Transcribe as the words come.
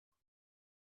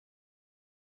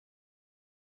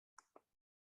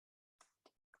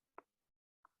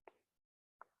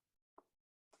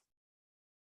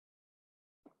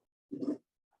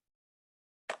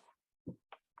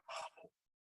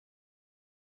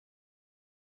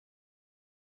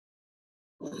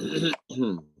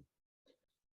Om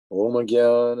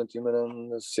Jnana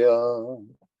Timirandasya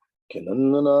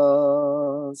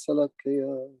Kanana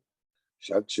Salakaya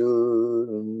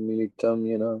Chakshur Militam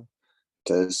Yena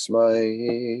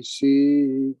Tasmai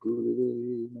Shri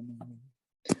Guru Namaha.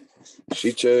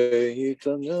 Shri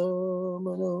Chaitanya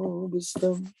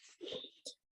Manobhistam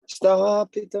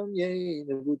Stapitam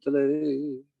Yena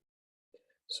Bhutale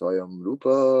Swayam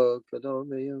Rupa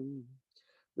Kadamayam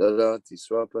Dadati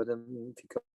Swapadam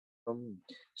Tikam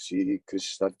Shri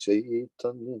Krishna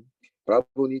Chaitanya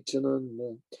Prabhu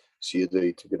Nityananda Shri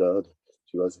Advaita Gadadhara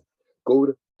Shivasa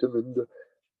Gaura Govinda.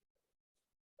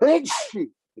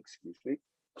 Excuse me.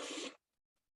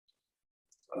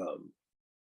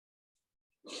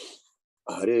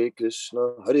 Hare Krishna,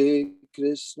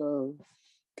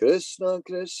 Krishna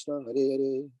Krishna, Hare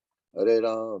Hare, Hare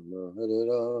Rama,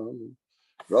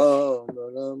 Rama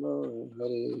Rama,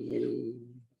 Hare Hare.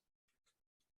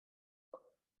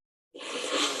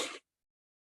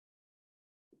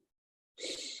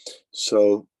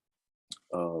 So,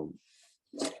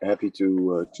 happy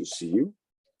to see you,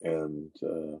 and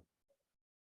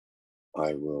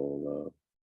I will,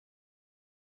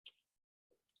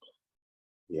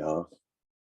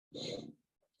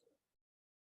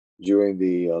 During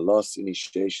the last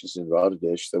initiations in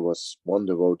Radhadesh, there was one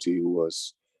devotee who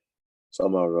was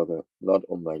somehow or other not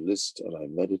on my list, and I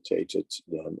meditated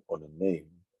then on a name,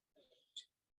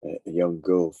 a young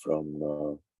girl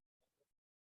from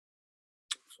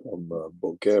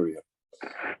Bulgaria,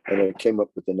 and I came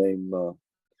up with the name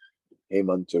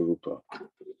Hemanta Rupa,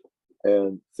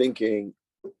 and thinking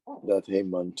that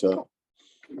Hemanta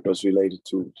was related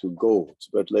to gold,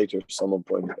 but later someone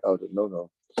pointed out that no,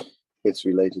 it's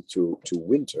related to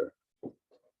winter.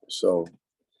 So,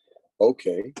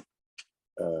 okay,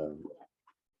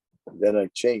 then I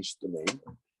changed the name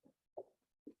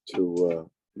to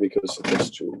because it was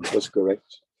true, it was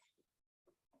correct.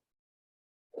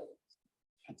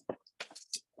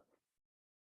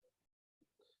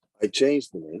 I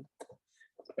changed the name,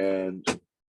 and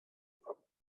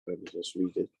let me just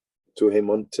read it, to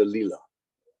Hemanta Lila.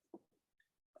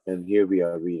 And here we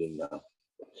are reading now.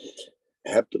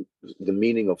 The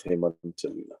meaning of Hemanta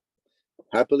Lila.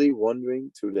 Happily wandering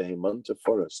through the Hemanta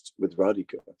forest with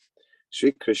Radhika,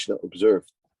 Sri Krishna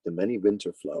observed the many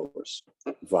winter flowers,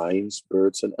 vines,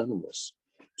 birds, and animals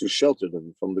to shelter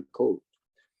them from the cold.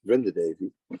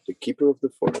 Vrindadevi, the keeper of the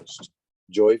forest,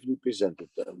 joyfully presented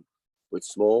them with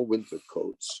small winter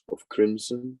coats of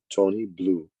crimson, tawny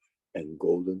blue, and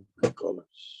golden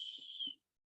colors.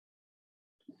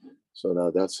 So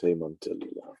now that's Hemanta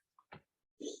Lila.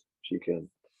 She can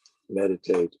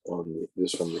meditate on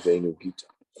this from the Venu Gita.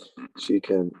 She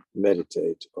can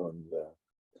meditate on the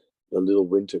little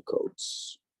winter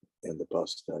coats and the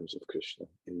pastimes of Krishna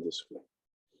in this way.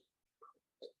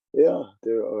 Yeah,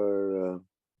 there are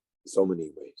so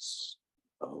many ways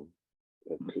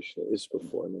that Krishna is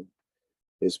performing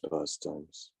his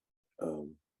pastimes.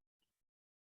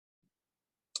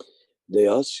 They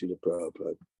asked Srila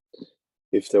Prabhupada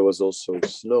if there was also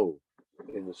snow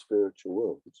in the spiritual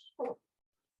world.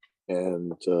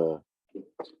 And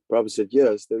Prabhupada said,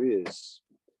 yes, there is,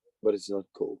 but it's not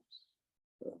cold.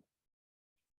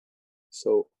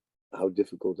 So how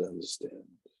difficult to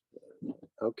understand?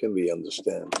 How can we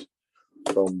understand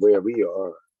from where we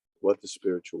are what the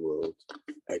spiritual world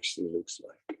actually looks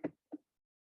like?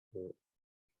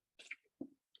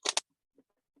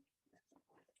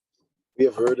 We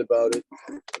have heard about it,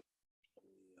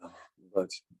 but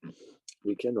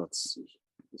we cannot see.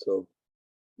 So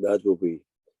that will be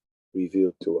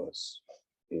revealed to us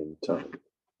in time.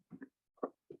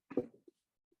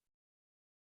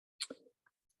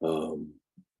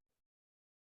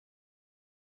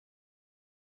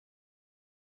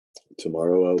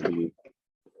 Tomorrow I'll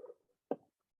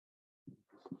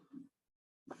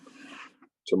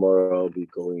be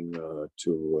going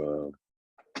to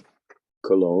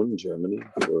Cologne, Germany,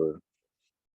 for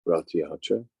Rath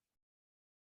Yatra,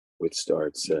 which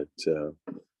starts at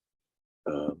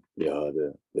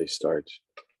they start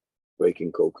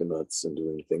breaking coconuts and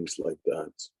doing things like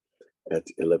that at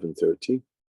 11:30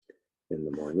 in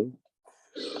the morning.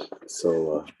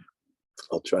 So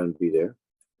I'll try and be there,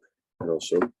 and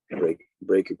also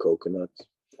break a coconut,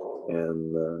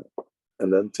 and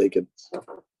then take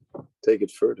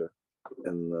it further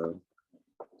and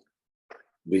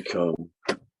become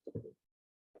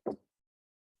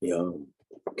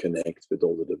connect with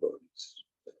all the devotees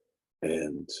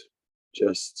and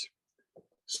just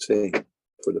sing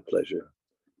for the pleasure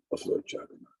of Lord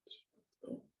Jagannath.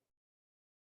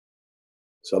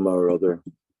 Somehow or other,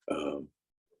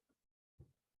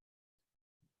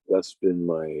 that's been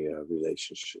my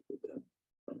relationship with them,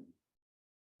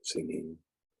 singing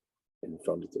in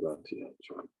front of the Round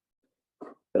Theatre.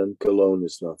 And Cologne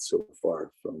is not so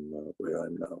far from where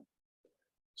I'm now.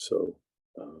 So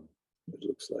it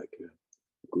looks like a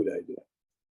good idea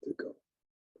to go.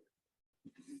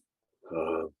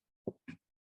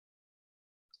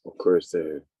 Of course,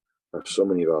 there are so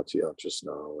many Round Theatres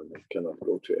now, and I cannot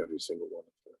go to every single one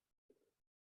of them.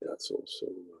 That's also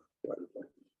part of life.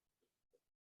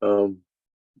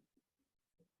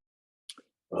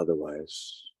 Otherwise,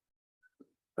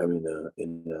 I'm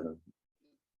in a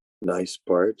nice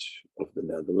part of the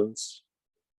Netherlands,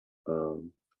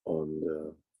 on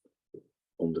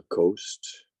the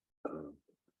coast,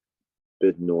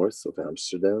 bit north of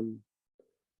Amsterdam,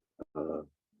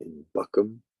 in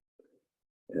Buckum,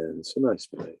 and it's a nice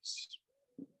place.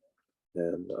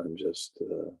 And I'm just,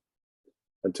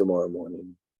 and tomorrow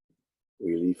morning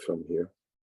we leave from here,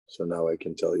 so now I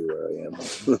can tell you where I am,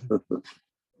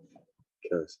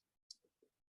 because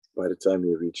by the time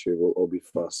you reach here, we'll all be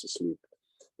fast asleep.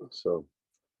 So,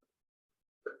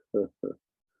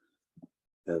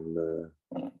 and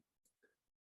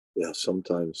yeah,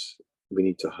 sometimes we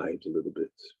need to hide a little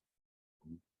bit,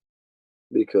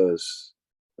 because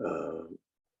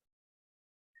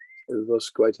it was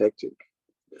quite hectic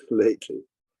lately.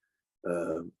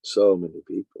 So many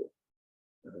people.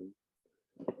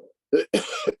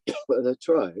 But I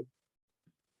try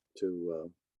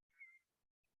to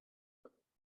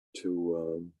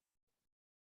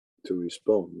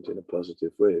respond in a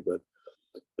positive way. But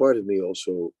part of me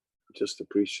also just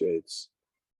appreciates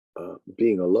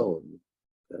being alone.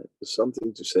 There's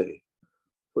something to say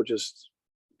for just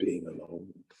being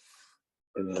alone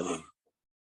and having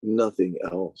nothing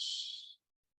else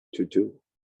to do.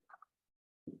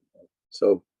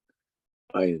 So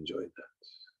I enjoy that.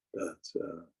 That's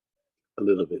a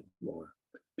little bit more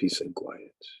peace and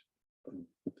quiet.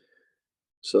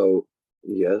 So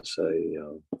yes, I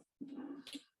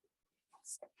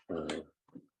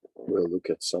will look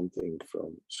at something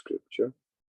from scripture.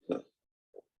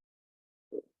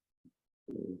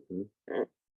 Mm-hmm.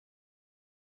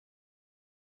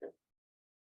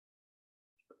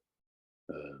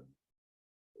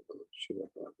 Shiva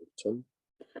Bhagavatam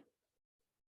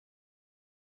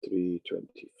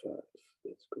 3:25.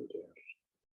 Let's go there.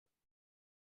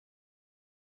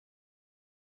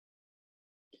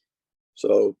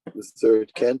 So the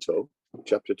third canto,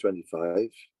 chapter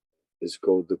 25, is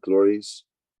called The Glories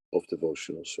of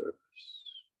Devotional Service.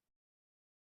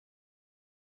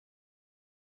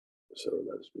 So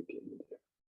let's begin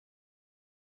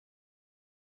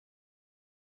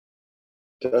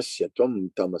there. Tasya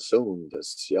tvam tamasam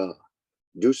dasya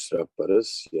dusra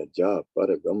parasya ja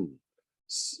paragam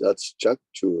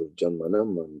satschakchur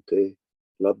janmanam ante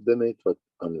labdame tvat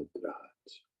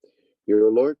anugrahat. Your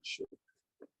Lordship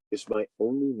is my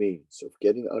only means of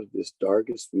getting out of this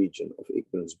darkest region of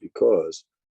ignorance, because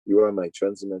you are my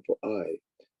transcendental eye,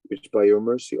 which by your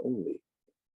mercy only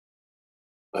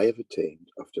I have attained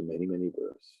after many, many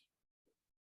births.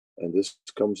 And this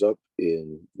comes up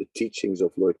in the teachings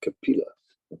of Lord Kapila.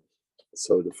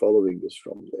 So the following is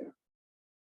from there.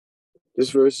 This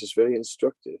verse is very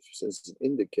instructive, since it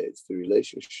indicates the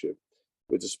relationship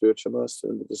with the spiritual master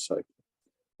and the disciple.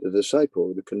 The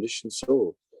disciple, the conditioned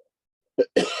soul,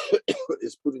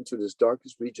 is put into this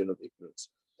darkest region of ignorance,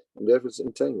 and therefore is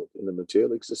entangled in the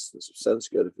material existence of sense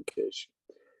gratification.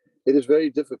 It is very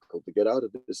difficult to get out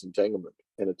of this entanglement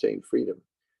and attain freedom.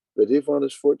 But if one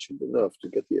is fortunate enough to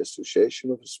get the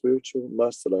association of a spiritual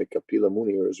master like Kapila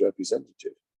Muni or his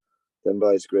representative, then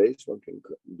by his grace one can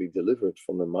be delivered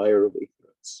from the mire of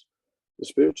ignorance. The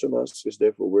spiritual master is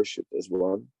therefore worshipped as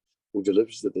one who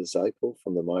delivers the disciple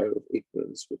from the mire of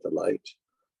ignorance with the light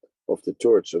of the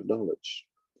torch of knowledge.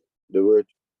 The word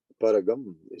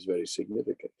paragam is very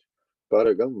significant.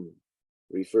 Paragam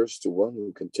refers to one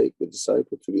who can take the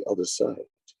disciple to the other side.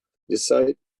 This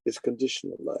side is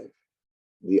conditional life.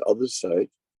 The other side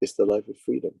is the life of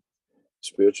freedom.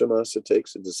 Spiritual master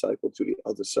takes the disciple to the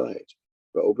other side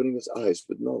by opening his eyes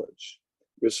with knowledge.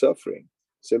 We're suffering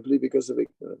simply because of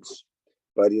ignorance.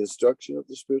 By the instruction of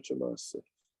the spiritual master,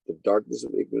 the darkness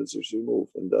of ignorance is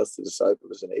removed, and thus the disciple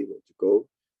is enabled to go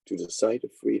to the side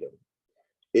of freedom.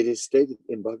 It is stated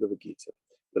in Bhagavad Gita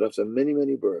that after many,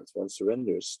 many births, one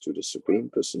surrenders to the Supreme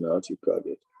Personality of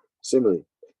Godhead. Similarly,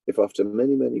 if after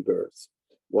many, many births,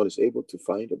 one is able to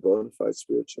find a bona fide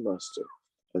spiritual master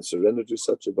and surrender to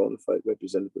such a bona fide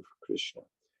representative of Krishna,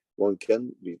 one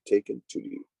can be taken to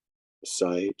the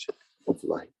side of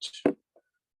light.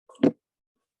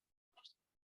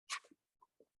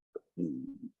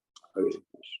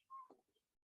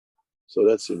 So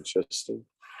that's interesting.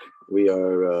 we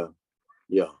are,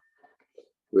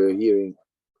 we're hearing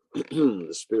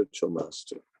the spiritual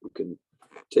master who can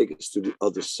take us to the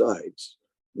other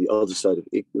side of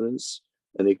ignorance.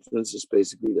 And ignorance is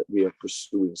basically that we are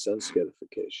pursuing sense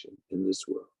gratification in this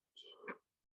world.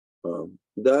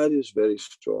 That is very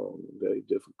strong, very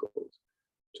difficult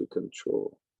to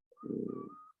control.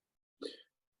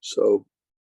 So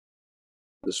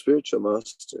the spiritual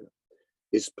master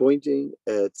is pointing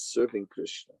at serving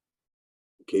Krishna.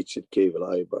 Kechit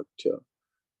Kevalaya Bhaktya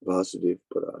Vasudev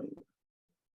Parayana.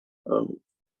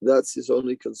 That's his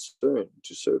only concern,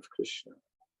 to serve Krishna.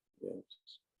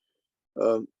 Yes.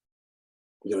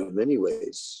 There are many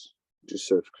ways to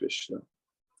serve Krishna.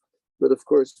 But of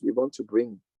course, we want to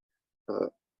bring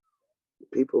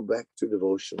people back to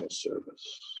devotional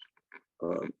service.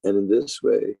 And in this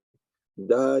way,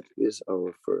 that is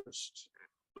our first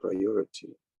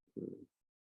priority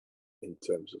in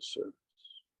terms of service.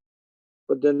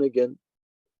 But then again,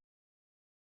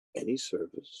 any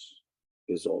service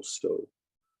is also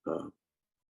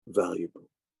valuable.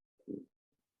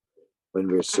 When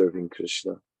we're serving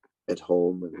Krishna at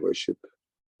home and worship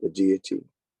the deity,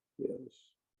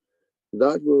 yes,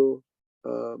 that will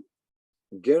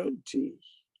guarantee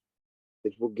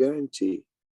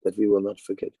that we will not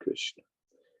forget Krishna,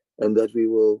 and that we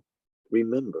will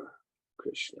remember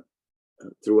Krishna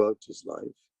throughout his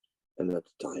life and at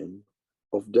the time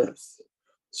of death.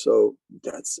 So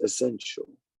that's essential.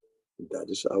 That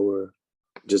is our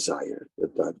desire,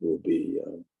 that will be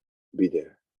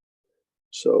there.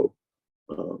 So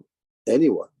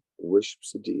anyone who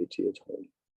worships the deity at home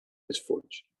is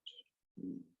fortunate.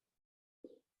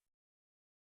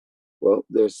 Well,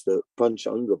 there's the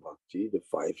Panchanga Bhakti, the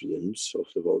 5 limbs of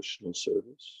devotional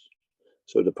service.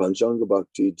 So the Panchanga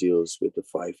Bhakti deals with the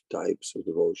 5 types of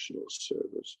devotional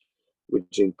service,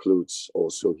 which includes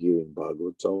also hearing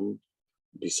Bhagavatam,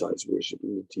 besides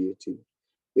worshiping the deity.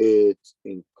 It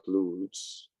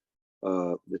includes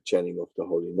the chanting of the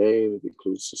holy name. It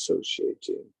includes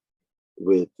associating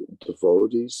with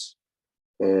devotees,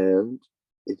 and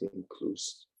it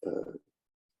includes,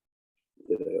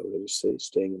 did I already say,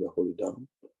 staying in the holy dham?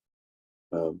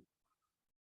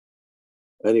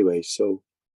 Anyway, so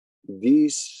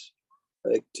these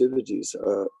activities,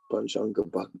 Panchanga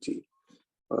Bhakti,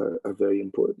 are very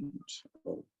important.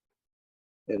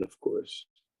 And of course,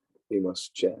 we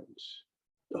must chant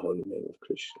the holy name of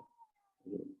Krishna.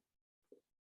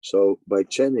 So by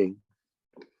chanting,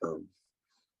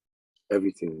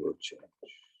 everything will change.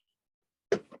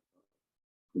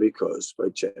 Because by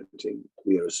chanting,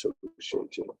 we are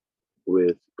associating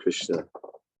with Krishna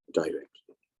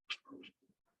directly.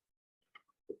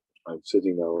 I'm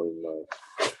sitting now in my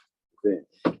thing.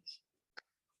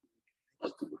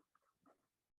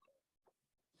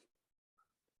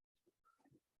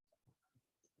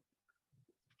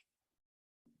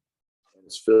 And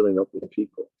it's filling up with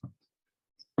people.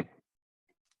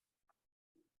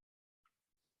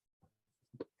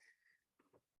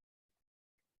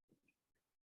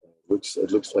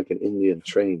 It looks like an Indian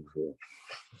train here.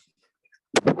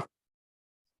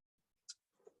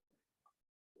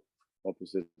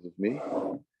 Opposite of me,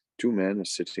 2 men are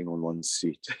sitting on 1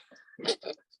 seat.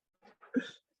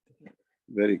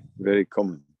 Very, very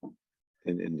common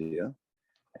in India.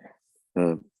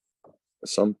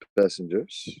 Some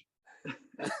passengers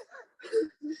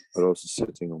are also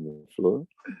sitting on the floor.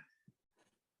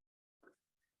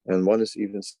 And one is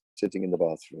even sitting in the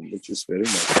bathroom, which is very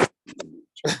nice.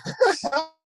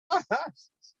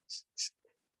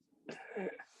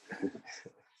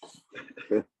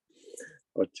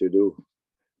 What to do?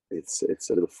 It's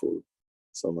a little full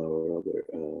somehow or other.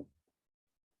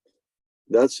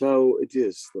 That's how it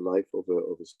is. The life of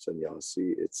a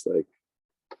sannyasi. It's like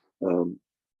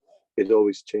it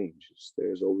always changes.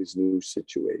 There's always new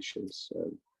situations.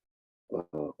 And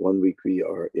 1 week we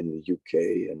are in the UK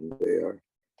and they are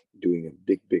doing a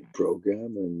big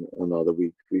program, and another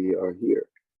week we are here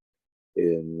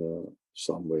in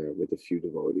somewhere with a few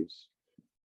devotees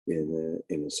in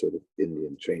a sort of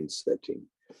Indian train setting.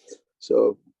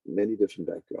 So many different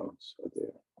backgrounds are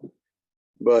there,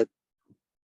 but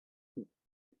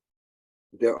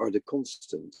there are the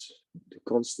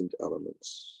constant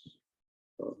elements.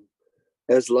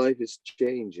 As life is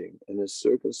changing and as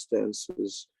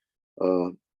circumstances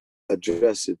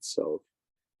address itself,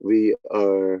 we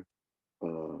are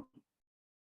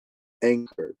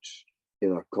anchored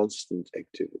in our constant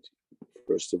activity.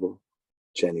 First of all,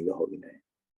 chanting the holy name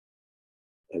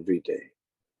every day.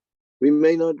 We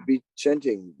may not be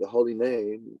chanting the holy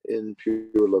name in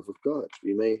pure love of God.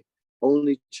 We may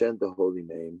only chant the holy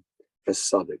name as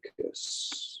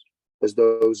sadhakas, as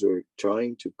those who are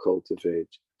trying to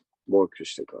cultivate more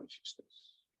Krishna consciousness.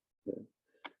 Yeah.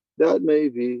 That may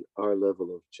be our level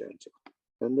of chanting,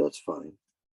 and that's fine,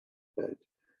 right?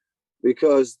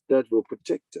 Because that will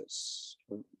protect us.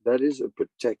 That is a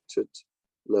protected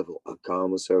level.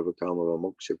 Akama sarva kama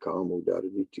moksha kama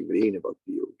udaraviti vrena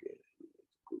bhakti yoga.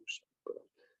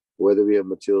 Whether we have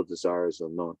material desires or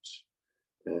not,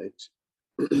 right?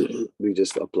 We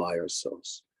just apply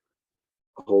ourselves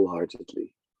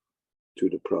wholeheartedly to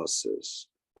the process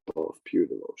of pure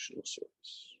devotional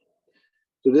service.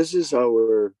 So this is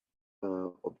our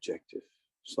objective,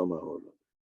 somehow or another,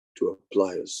 to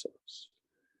apply ourselves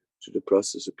to the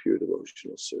process of pure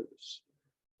devotional service.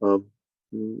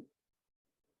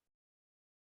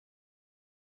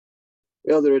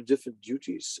 There are different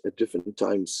duties at different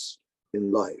times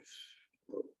in life.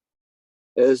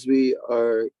 As we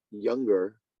are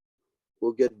younger,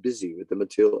 we'll get busy with the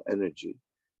material energy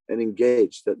and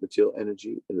engage that material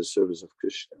energy in the service of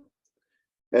Krishna.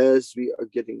 As we are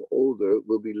getting older,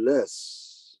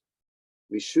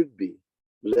 we should be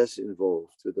less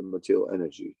involved with the material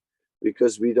energy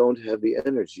because we don't have the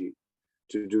energy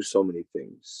to do so many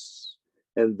things.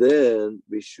 And then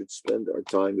we should spend our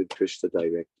time with Krishna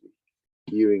directly,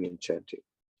 hearing and chanting,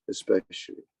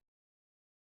 especially.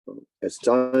 As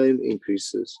time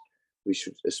increases, we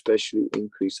should especially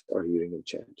increase our hearing and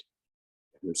chanting.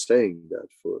 I'm saying that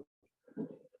for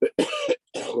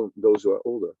those who are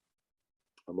older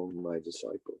among my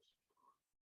disciples.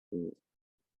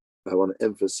 I want to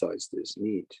emphasize this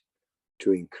need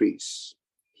to increase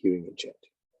hearing and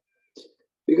chanting.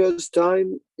 Because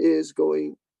time is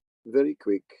going very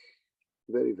quick,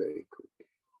 very, very quick.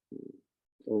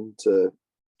 And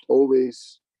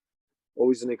always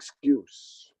an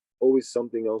excuse, always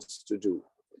something else to do.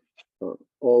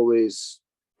 Always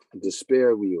the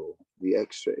spare wheel, the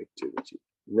extra activity,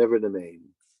 never the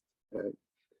main. Right?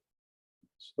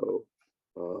 So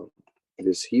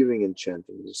this hearing and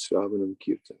chanting, this Shravanam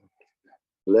Kirtan,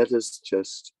 let us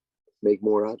just make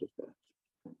more out of that.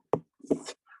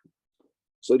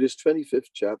 So this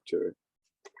 25th chapter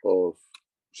of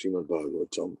Srimad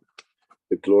Bhagavatam,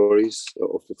 the glories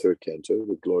of the third canto,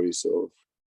 the glories of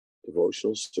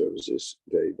devotional service is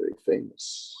very, very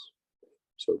famous.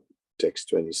 So text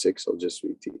 26, I'll just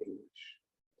read the English.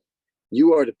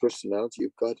 You are the personality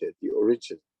of Godhead, the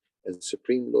origin and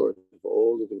supreme Lord of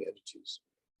all living entities.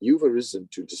 You've arisen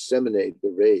to disseminate the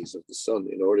rays of the sun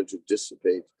in order to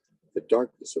dissipate the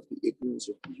darkness of the ignorance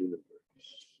of the universe.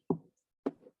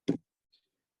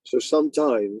 So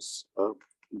sometimes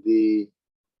the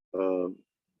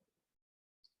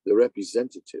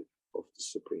representative of the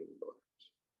Supreme Lord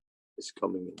is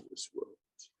coming into this world.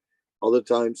 Other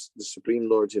times, the Supreme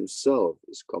Lord himself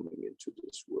is coming into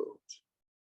this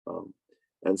world.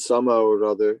 And somehow or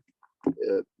other,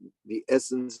 the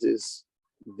essence is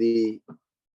the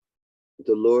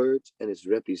Lord and his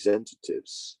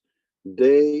representatives.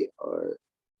 They are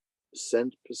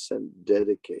 100%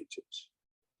 dedicated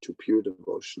to pure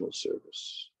devotional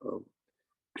service.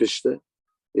 Krishna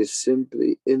is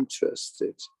simply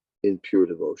interested in pure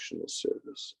devotional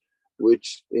service,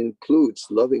 which includes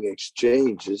loving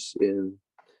exchanges in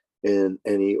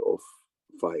any of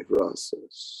 5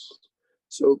 rasas.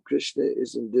 So Krishna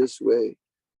is in this way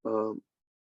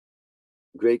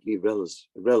greatly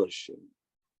relishing.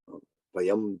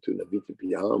 Vayam tu navita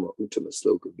piyama uttama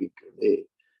sloka vikrame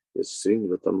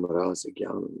yasrinvatam rasa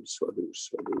jnanam swadu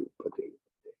pade.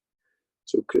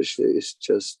 So Krishna is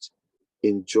just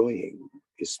enjoying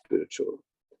his spiritual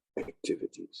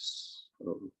activities.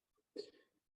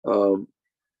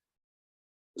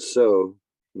 So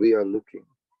we are looking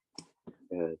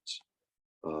at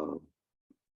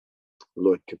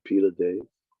Lord Kapila Dev,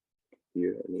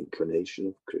 here an incarnation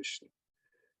of Krishna,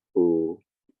 who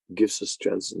gives us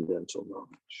transcendental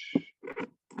knowledge.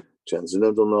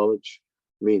 Transcendental knowledge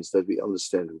means that we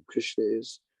understand who Krishna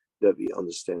is, that we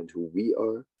understand who we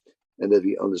are, and that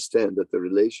we understand that the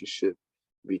relationship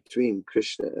between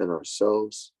Krishna and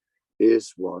ourselves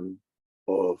is one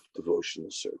of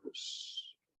devotional service,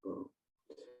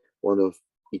 one of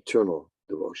eternal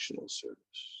devotional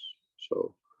service.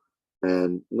 So,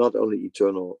 and not only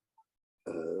eternal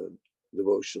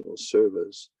devotional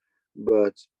service,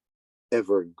 but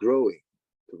ever-growing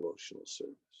devotional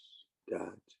service.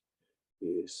 That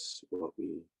is what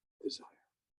we desire.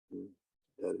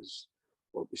 That is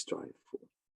what we strive for.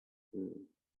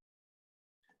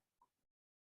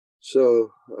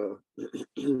 So,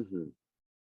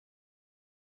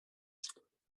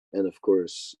 and of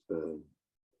course,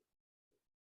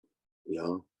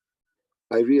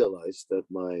 I realize that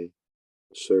my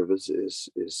service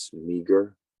is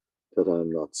meager, that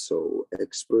I'm not so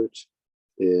expert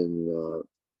in,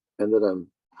 and that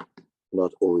I'm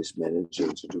not always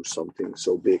managing to do something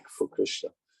so big for Krishna.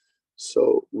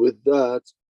 So with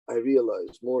that, I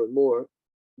realize more and more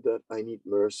that I need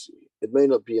mercy. It may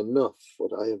not be enough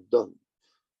what I have done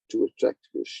to attract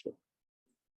Krishna.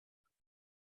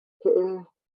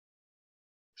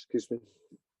 Excuse me.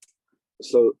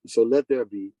 So let there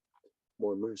be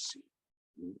more mercy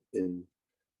in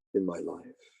my life.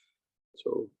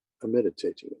 So I'm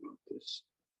meditating about this,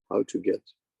 how to get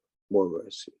more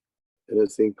mercy. And I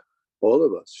think all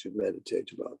of us should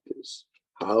meditate about this,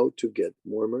 how to get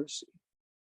more mercy.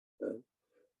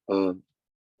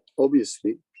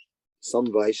 Obviously, some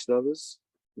Vaishnavas,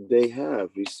 they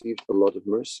have received a lot of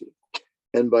mercy.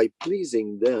 And by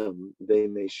pleasing them, they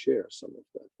may share some of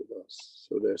that with us.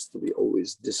 So there's to be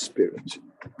always this spirit,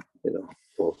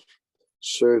 of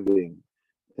serving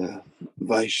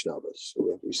Vaishnavas who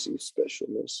have received special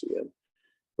mercy. And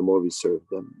the more we serve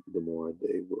them, the more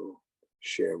they will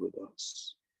share with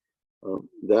us.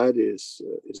 That is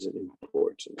an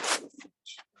important element.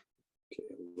 Okay,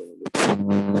 I'm going to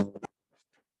look.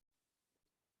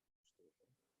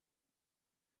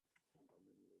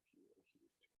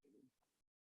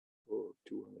 Oh,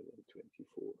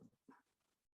 224.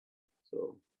 So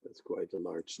that's quite a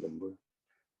large number.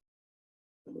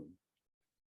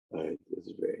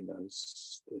 It's very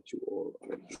nice that you all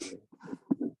are here.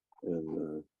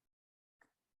 And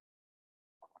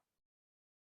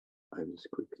I'm just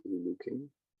quickly looking.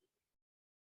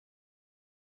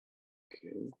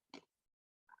 Okay.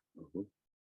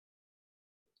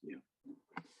 Yeah.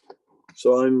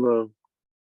 So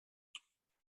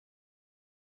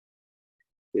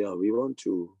we want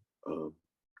to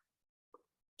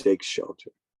take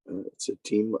shelter. It's a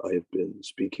theme I've been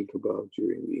speaking about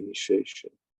during the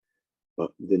initiation.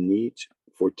 The need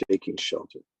for taking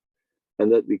shelter.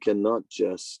 And that we cannot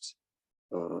just,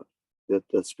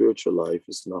 that spiritual life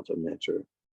is not a matter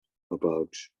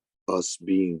about us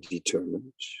being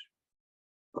determined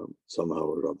somehow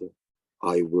or other.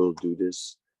 I will do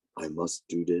this. I must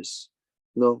do this.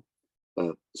 No,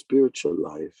 spiritual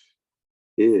life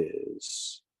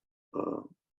is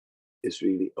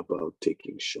really about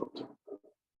taking shelter.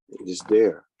 It is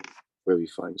there where we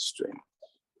find strength.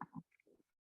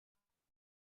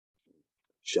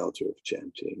 Shelter of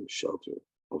chanting, shelter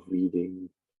of reading,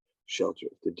 shelter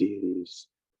of the deities.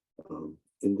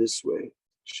 In this way,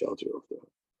 shelter of the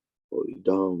holy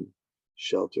Dham,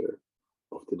 shelter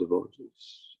of the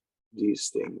devotees. These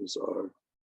things are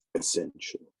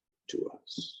essential to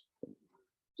us.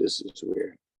 This is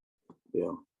where,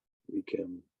 we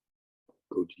can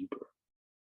go deeper.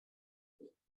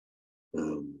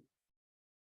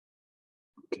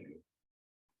 Okay.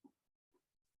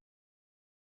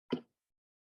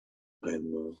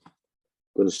 I'm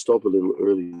going to stop a little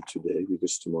early today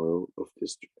because tomorrow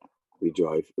we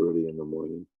drive early in the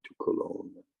morning to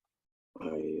Cologne.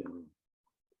 I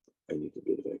need a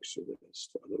bit of extra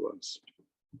rest, otherwise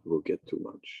we'll get too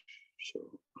much. So,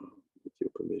 with your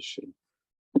permission,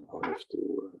 I'll have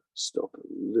to stop a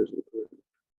little bit.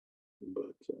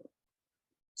 But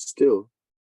still,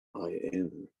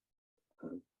 I'm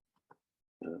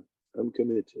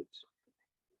committed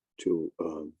to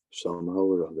somehow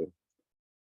or other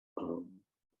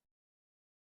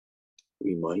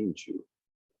remind you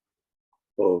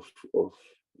of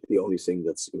the only thing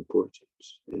that's important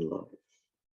in life.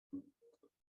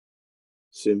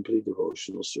 Simply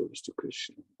devotional service to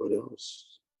Krishna. What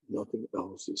else? Nothing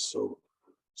else is so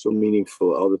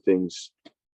meaningful. Other things,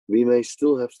 we may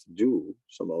still have to do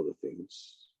some other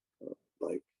things,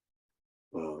 like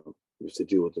we have to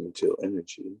deal with the material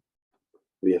energy.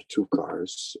 We have 2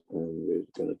 cars, and we're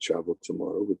going to travel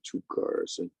tomorrow with 2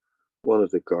 cars. And one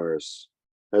of the cars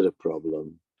had a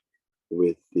problem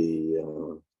with the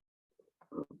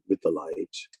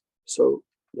light, so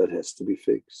that has to be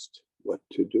fixed. What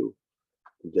to do?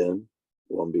 Then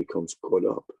one becomes caught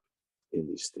up in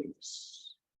these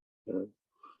things,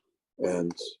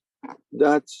 and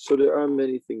so there are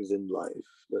many things in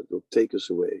life that will take us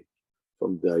away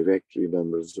from direct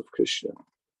remembrance of Krishna.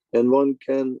 And one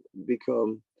can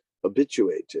become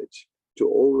habituated to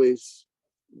always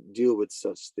deal with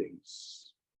such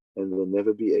things and will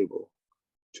never be able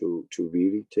to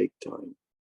really take time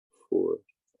for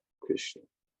Krishna.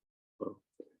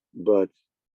 But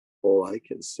all I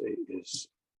can say is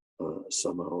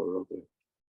somehow or other,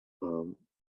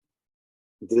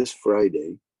 this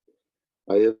Friday,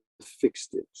 I have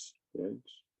fixed it. Right?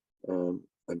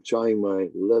 I'm trying my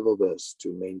level best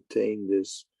to maintain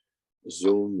this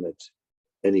Zoom at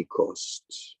any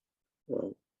cost,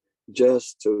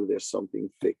 just so there's something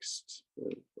fixed.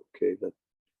 Okay, that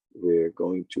we're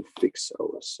going to fix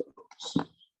ourselves.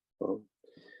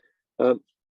 Of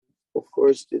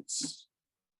course,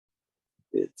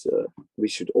 we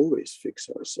should always fix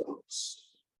ourselves,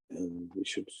 and we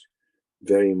should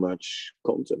very much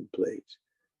contemplate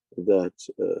that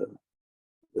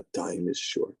the time is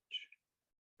short,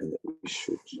 and that we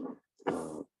should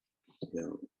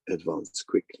advance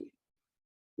quickly,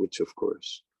 which of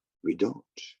course we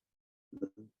don't.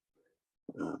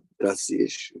 That's the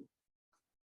issue.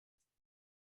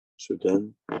 So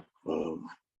then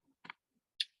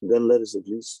let us at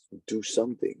least do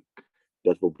something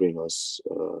that will bring us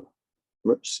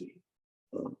mercy.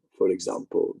 For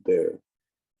example, there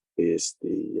is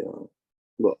the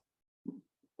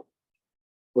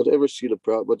whatever Srila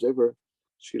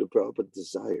Prabhupada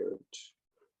desired.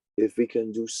 If we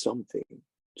can do something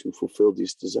to fulfill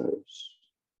these desires,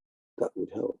 that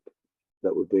would help.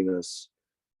 That would bring us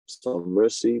some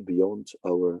mercy beyond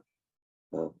our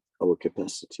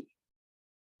capacity.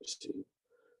 See?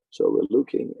 So we're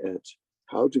looking at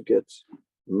how to get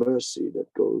mercy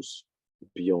that goes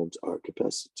beyond our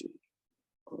capacity.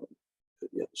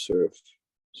 Serve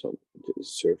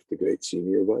the great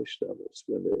senior Vaishnavas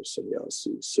when they're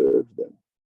sannyasis, serve them,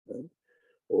 right?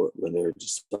 Or when they're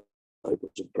disciples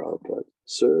of Prabhupada,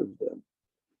 serve them.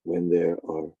 When there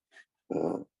are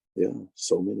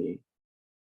so many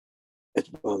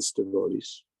advanced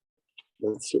devotees,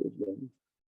 let's serve them,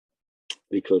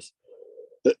 because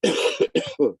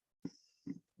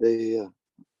they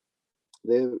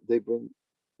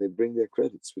bring their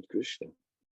credits with Krishna.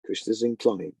 Krishna is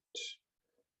inclined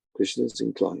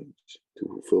to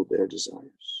fulfill their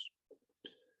desires.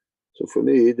 So for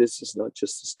me, this is not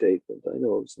just a statement. I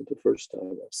know it's not the first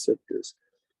time I've said this.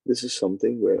 This is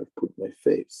something where I've put my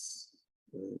faith.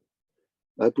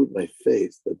 I put my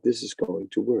faith that this is going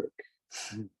to work.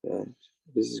 And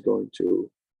this is going to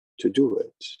do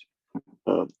it.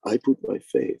 I put my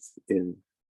faith in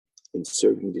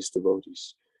serving these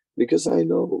devotees, because I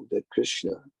know that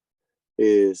Krishna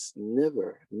is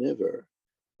never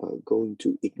going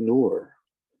to ignore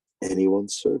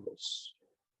anyone's service.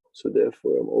 So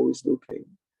therefore, I'm always looking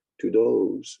to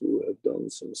those who have done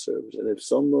some service. And if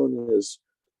someone has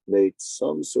made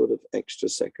some sort of extra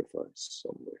sacrifice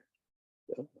somewhere,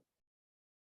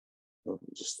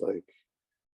 just like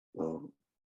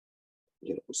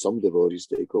some devotees,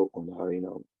 they go on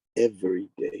Harinam every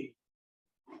day,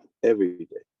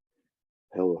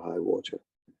 hell or high water,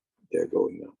 they're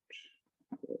going out.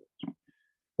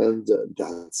 And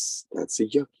that's a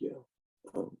yajna.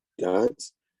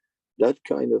 That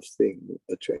kind of thing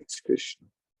attracts Krishna,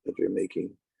 that we're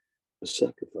making a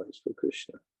sacrifice for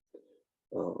Krishna.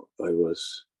 I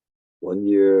was 1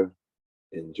 year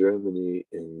in Germany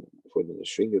for the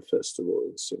Nrsimha festival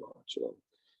in Simhachalam,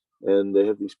 and they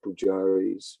have these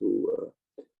pujaris who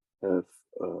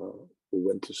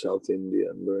went to South India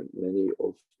and learned many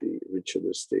of the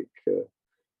ritualistic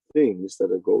things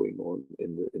that are going on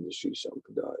in the Sri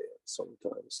Sampradaya.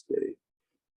 Sometimes they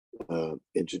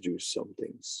introduce some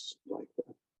things like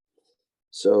that.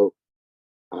 So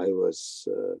I was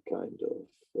kind of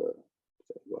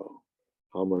well,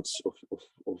 how much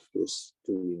of this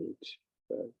do we need?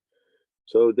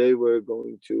 So they were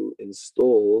going to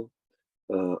install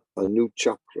a new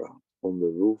chakra on the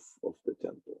roof of the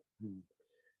temple.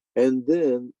 And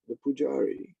then the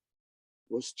pujari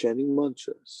was chanting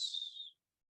mantras.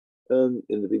 And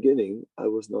in the beginning, I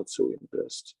was not so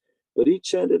impressed. But he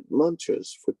chanted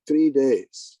mantras for 3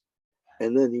 days.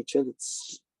 And then he chanted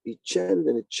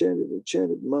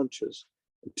mantras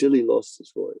until he lost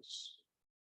his voice.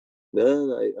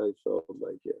 Then I felt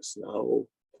like, yes, now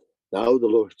the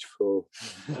Lord will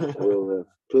have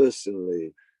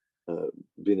personally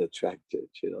been attracted,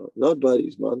 not by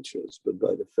these mantras, but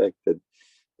by the fact that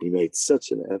he made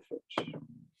such an effort.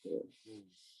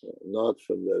 Not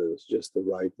from that it was just the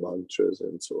right mantras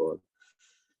and so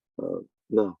on.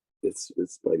 No, it's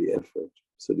by the effort.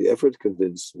 So the effort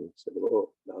convinced me. Said,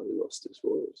 oh, now he lost his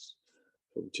voice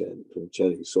from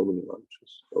chanting so many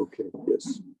mantras. Okay,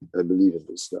 yes, I believe in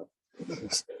this now.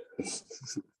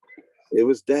 It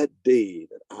was that day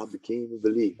that I became a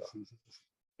believer.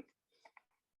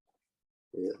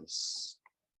 Yes.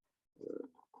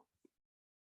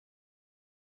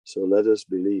 So let us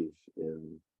believe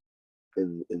in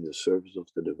the service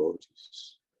of the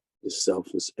devotees, the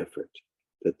selfless effort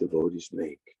that devotees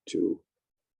make to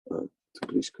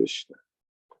please Krishna.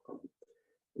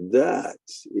 That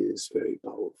is very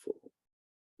powerful.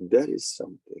 That is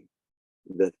something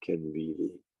that can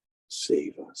really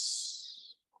save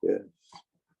us. Yes.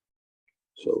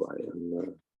 So I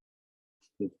am.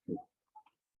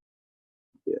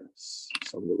 Yes,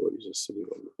 some devotees are sitting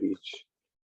on the beach.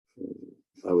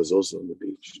 I was also on the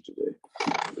beach today.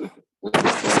 But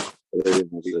I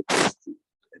didn't have electricity.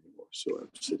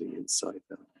 sitting inside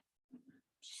now.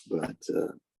 But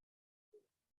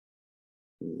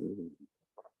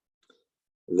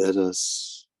let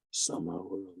us somehow,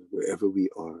 wherever we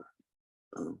are,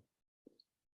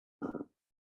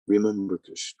 remember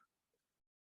Krishna.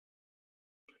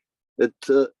 That,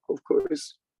 of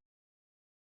course,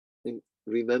 in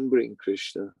remembering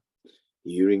Krishna,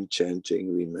 hearing,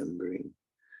 chanting, remembering,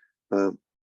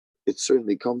 it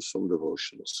certainly comes from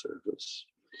devotional service,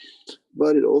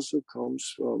 but it also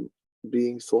comes from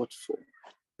being thoughtful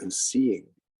and seeing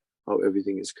how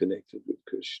everything is connected with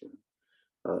Krishna.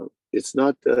 It's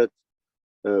not that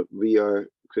we are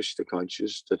Krishna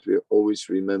conscious, that we're always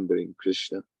remembering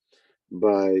Krishna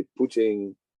by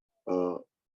putting a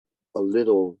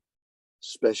little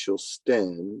special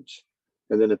stand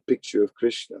and then a picture of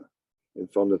Krishna in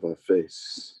front of our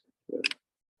face. Yeah.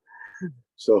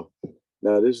 So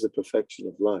now this is the perfection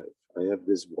of life. I have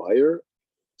this wire,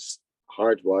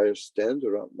 hard wire stand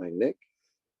around my neck,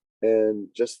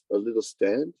 and just a little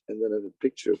stand, and then I have a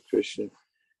picture of Krishna.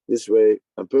 This way,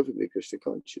 I'm perfectly Krishna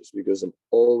conscious because I'm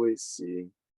always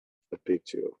seeing a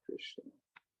picture of Krishna.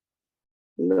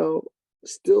 No,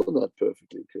 still not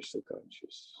perfectly Krishna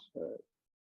conscious.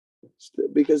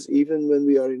 Because even when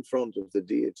we are in front of the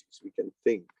deities, we can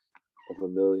think of a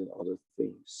million other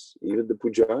things. Even the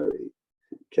pujari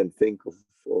can think of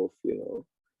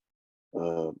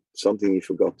something he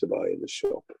forgot to buy in the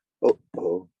shop.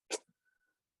 Oh,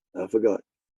 I forgot.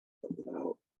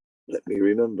 Now, let me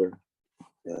remember.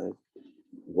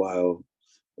 While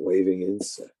waving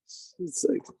insects,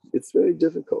 it's very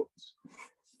difficult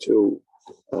to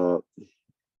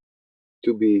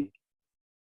be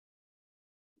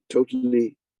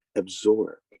totally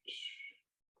absorbed.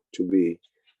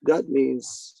 That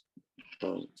means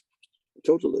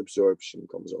total absorption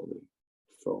comes only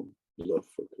from love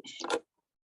for Krishna.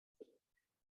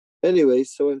 Anyway,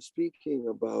 so I'm speaking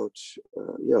about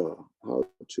how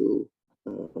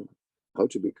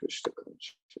to be Krishna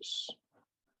conscious,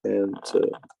 and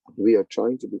we are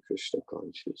trying to be Krishna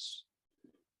conscious,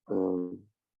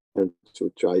 and to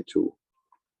try to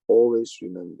always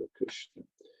remember Krishna.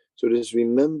 So this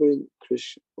remembering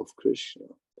of Krishna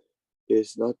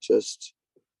is not just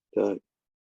that,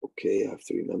 okay, I have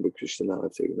to remember Krishna now, I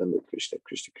have to remember Krishna,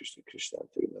 Krishna, Krishna, Krishna, I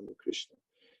have to remember Krishna.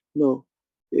 No,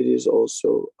 it is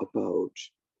also about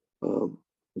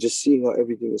just seeing how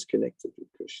everything is connected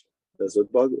with Krishna. That's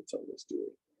what Bhagavatam is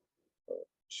doing.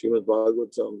 Srimad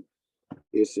Bhagavatam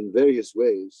is in various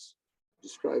ways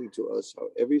describing to us how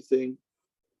everything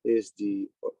is in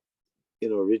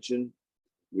origin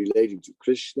relating to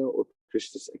Krishna or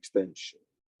Krishna's expansion.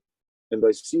 And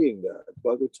by seeing that,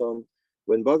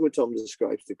 when Bhagavatam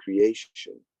describes the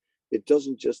creation, it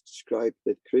doesn't just describe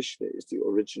that Krishna is the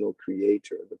original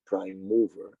creator, the prime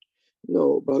mover.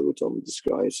 No, Bhagavatam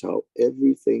describes how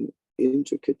everything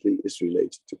intricately is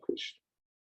related to Krishna.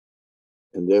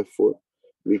 And therefore,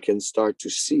 we can start to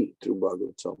see through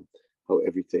Bhagavatam how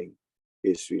everything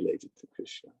is related to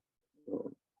Krishna.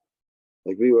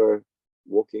 Like we were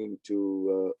walking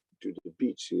to the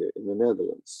beach here in the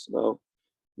Netherlands. Now,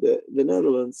 the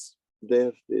Netherlands, they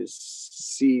have this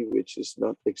sea which is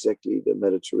not exactly the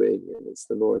Mediterranean, it's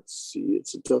the North Sea,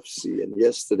 it's a tough sea. And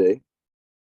yesterday,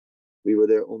 we were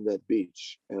there on that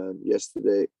beach, and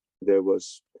yesterday there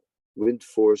was wind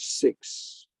force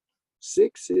 6.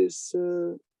 6 is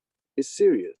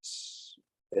serious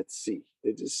at sea.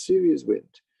 It is serious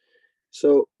wind.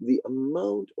 So the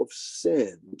amount of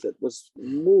sand that was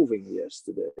moving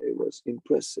yesterday was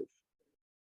impressive.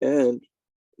 And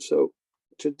so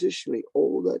traditionally,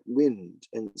 all that wind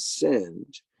and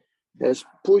sand has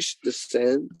pushed the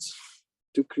sand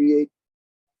to create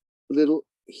little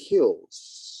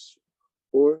hills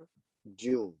or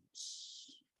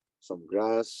dunes. Some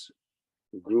grass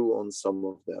grew on some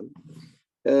of them,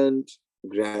 and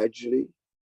gradually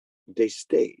they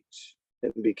stayed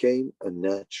and became a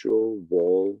natural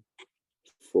wall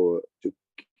for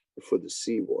the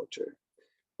seawater.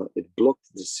 It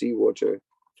blocked the seawater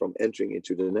from entering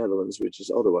into the Netherlands, which is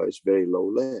otherwise very low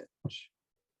land.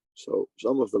 So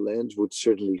some of the land would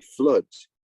certainly flood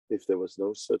if there was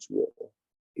no such wall.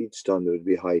 Each time there would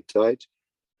be high tide,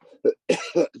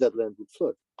 that land would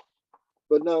flood.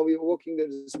 But now we were walking there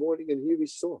this morning, and here we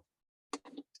saw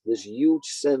this huge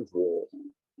sand wall,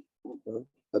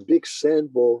 a big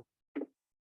sand wall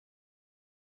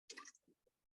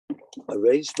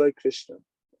arranged by Krishna.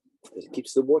 It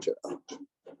keeps the water out.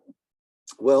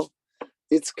 Well,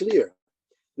 it's clear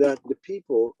that the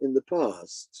people in the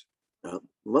past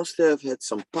must have had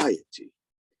some piety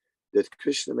that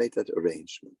Krishna made that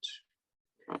arrangement.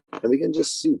 And we can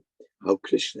just see how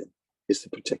Krishna is the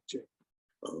protector.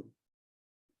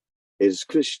 It is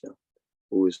Krishna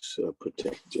who is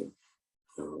protecting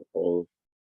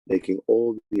making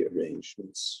all the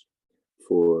arrangements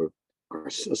for our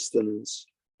sustenance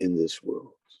in this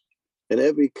world. And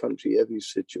every country, every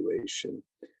situation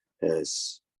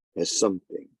has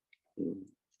something.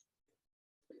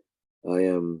 I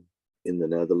am in the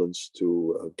Netherlands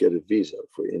to get a visa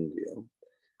for India,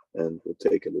 and it will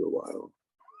take a little while.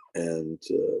 And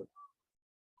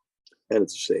at the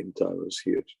same time, I was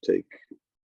here to take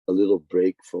a little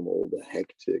break from all the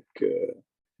hectic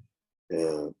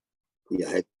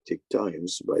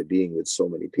times by being with so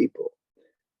many people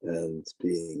and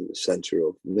being the center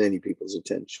of many people's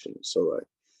attention. So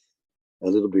a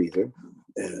little breather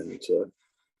and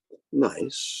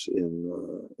nice in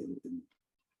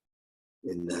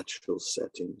natural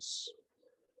settings.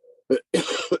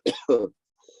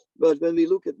 But when we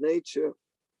look at nature,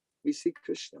 we see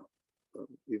Krishna.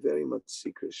 We very much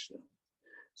see Krishna.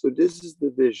 So this is the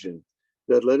vision,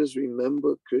 that let us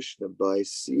remember Krishna by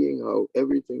seeing how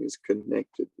everything is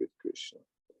connected with Krishna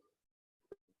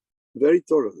very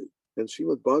thoroughly. And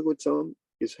Srimad Bhagavatam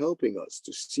is helping us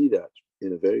to see that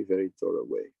in a very, very thorough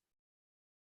way.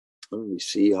 And we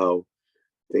see how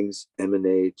things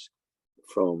emanate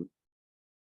from,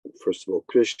 first of all,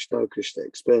 Krishna. Krishna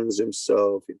expands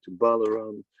himself into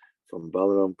Balaram. From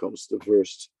Balaram comes the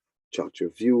first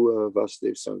Chaturvyuha,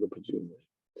 Vasudeva, Sangha,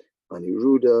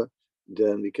 Aniruddha.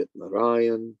 Then we get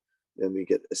Narayan. Then we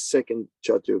get a second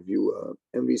Chaturvyuha.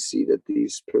 And we see that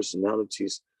these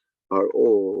personalities are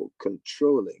all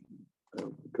controlling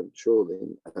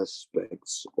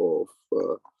aspects of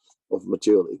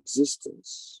material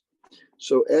existence.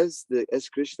 So as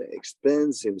Krishna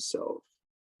expands himself,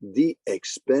 the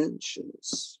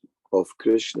expansions of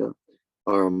Krishna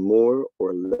are more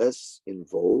or less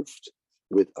involved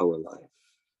with our life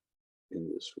in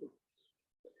this world.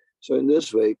 So in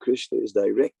this way, Krishna is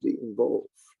directly involved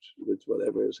with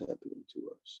whatever is happening to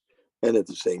us. And at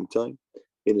the same time,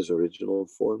 in his original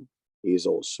form, he is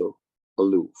also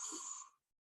aloof.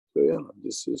 So yeah,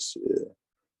 this is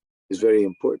very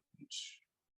important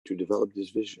to develop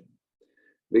this vision,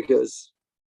 because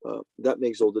that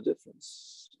makes all the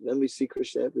difference. Then we see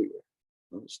Krishna everywhere.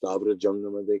 Stavra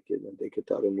Jangama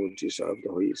Dekatara Murti Savda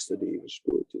Hoyistadi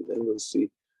Vishpurti. Then we'll see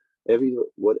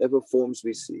whatever forms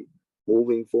we see,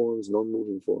 moving forms,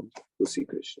 non-moving forms, we'll see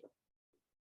Krishna.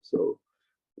 So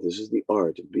this is the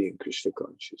art of being Krishna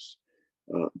conscious.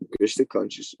 Krishna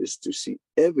conscious is to see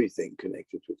everything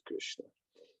connected with Krishna,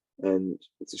 and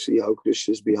to see how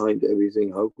Krishna is behind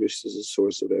everything, how Krishna is the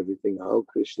source of everything, how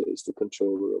Krishna is the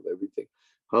controller of everything,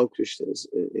 how Krishna is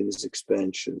in his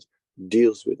expansions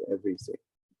deals with everything.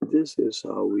 This is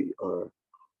how we are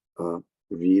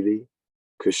really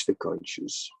Krishna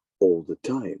conscious all the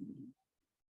time.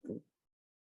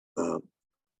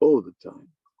 All the time.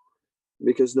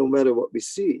 Because no matter what we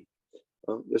see,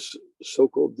 this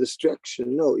so-called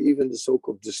distraction, no, even the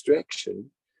so-called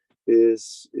distraction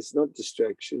is not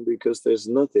distraction, because there's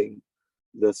nothing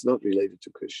that's not related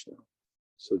to Krishna.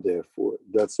 So therefore,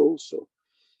 that's also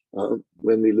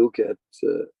when we look at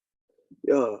the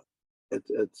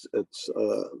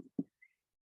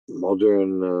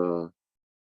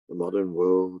modern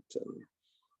world, and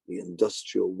the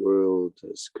industrial world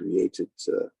has created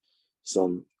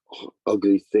some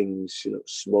ugly things,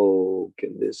 smoke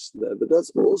and this, that, but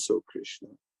that's also Krishna.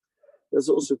 That's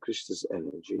also Krishna's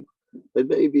energy. It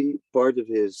may be part of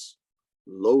his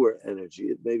lower energy.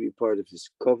 It may be part of his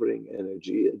covering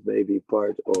energy. It may be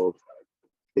part of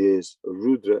his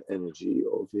Rudra energy,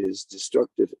 of his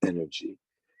destructive energy,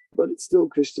 but it's still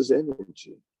Krishna's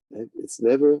energy. Right?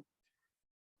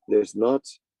 There's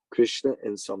not Krishna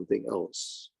and something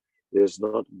else. There's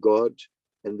not God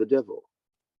and the devil,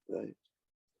 right?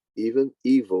 Even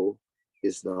evil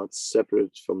is not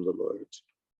separate from the Lord.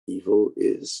 Evil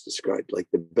is described like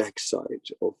the backside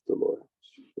of the Lord.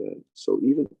 Right? So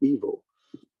even evil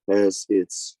has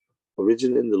its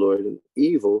origin in the Lord, and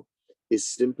evil is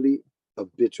simply a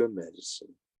bitter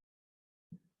medicine.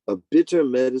 A bitter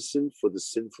medicine for the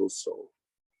sinful soul.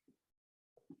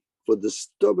 For the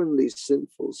stubbornly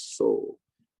sinful soul,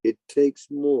 it takes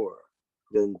more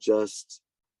than just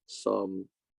some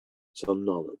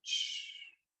knowledge.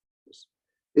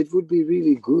 It would be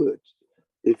really good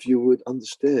if you would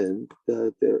understand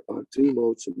that there are three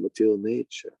modes of material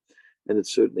nature, and that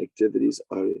certain activities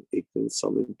are in ignorance,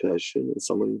 some in passion, and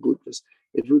some in goodness.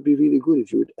 It would be really good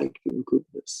if you would act in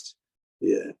goodness.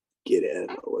 Yeah, get out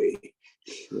of the way.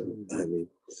 I mean,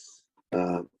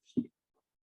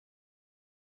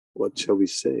 what shall we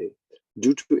say?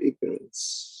 Due to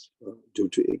ignorance,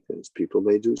 people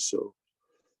may do so.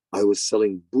 I was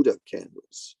selling Buddha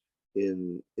candles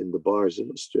in the bars in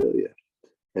Australia,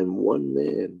 and one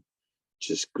man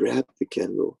just grabbed the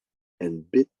candle and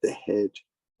bit the head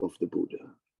of the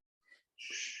Buddha.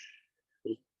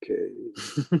 Okay,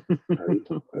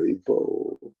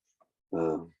 Haribo.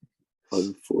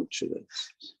 Unfortunate.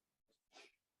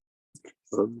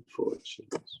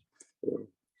 Yeah.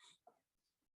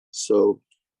 So,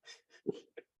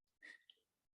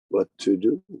 what to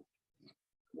do?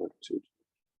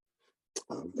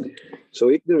 So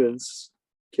ignorance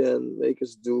can make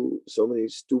us do so many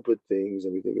stupid things,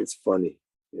 and we think it's funny.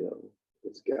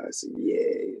 This guy said,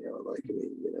 "Yeah, like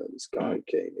this guy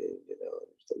came in,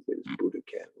 with his Buddha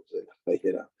candles, and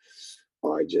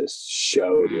I just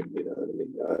showed him,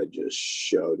 I just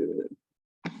showed him, and it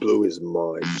blew his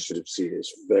mind. You should have seen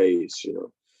his face,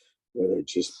 when I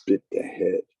just bit the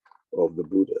head of the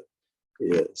Buddha."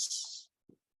 Yes.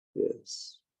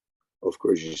 Of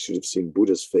course, you should have seen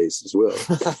Buddha's face as well.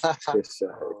 Yes,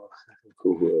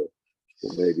 who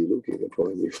may be looking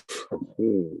upon you from,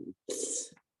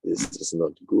 this is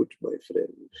not good, my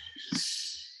friend.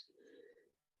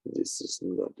 This is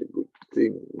not a good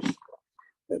thing.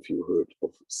 Have you heard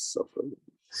of suffering?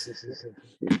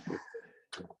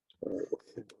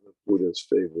 Buddha's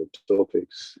favorite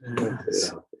topics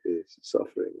is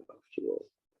suffering, after all.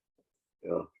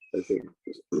 Yeah, I think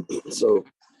so.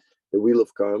 The wheel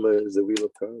of karma is the wheel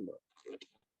of karma.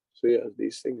 So yeah,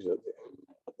 these things are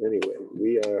there. Anyway,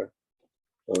 we are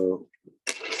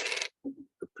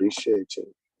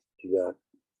appreciating that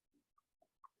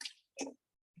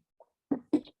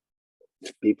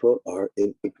people are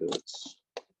in ignorance.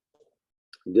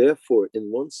 Therefore,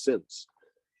 in one sense,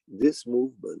 this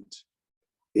movement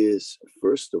is,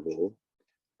 first of all,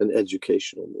 an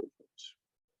educational movement,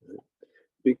 right?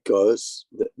 Because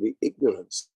the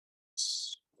ignorance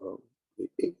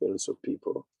of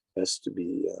people has to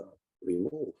be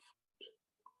removed.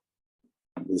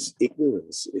 This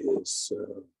ignorance is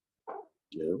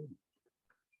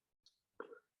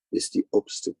the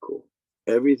obstacle.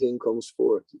 Everything comes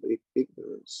forth with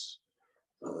ignorance.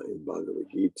 In Bhagavad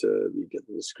Gita, we get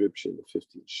the description, the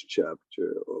 15th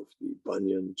chapter, of the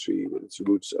banyan tree with its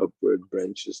roots upward,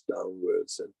 branches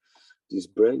downwards, and these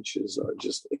branches are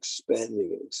just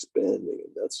expanding, and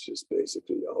that's just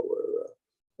basically our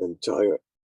entire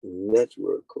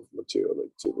network of material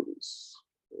activities.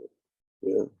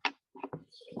 Yeah.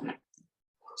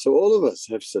 So all of us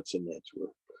have such a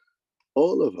network.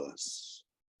 All of us.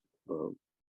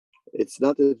 It's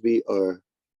not that we are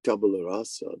tabula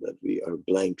rasa, that we are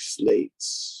blank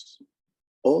slates.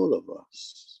 All of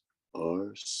us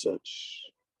are such,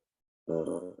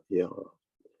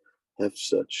 have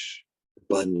such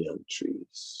banyan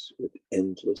trees with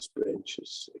endless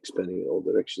branches expanding in all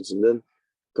directions. And then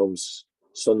comes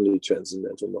suddenly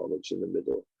transcendental knowledge in the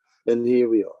middle. And here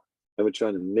we are. And we're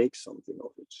trying to make something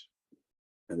of it.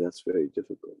 And that's very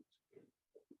difficult.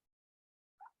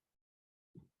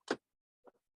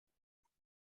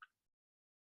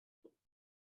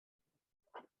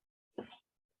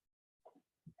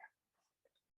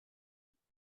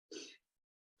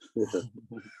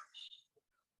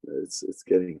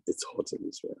 It's hot in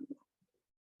this right now.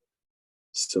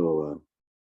 So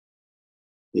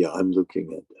I'm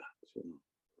looking at that,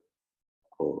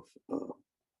 of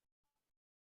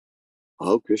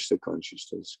how Krishna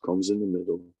consciousness comes in the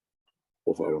middle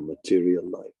of our material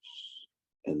lives,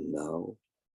 and now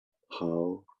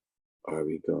how are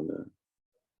we gonna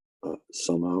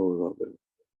somehow or other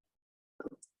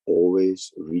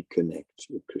always reconnect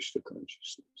with Krishna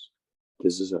consciousness?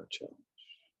 This is our challenge.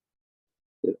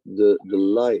 The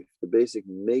life, the basic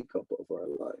makeup of our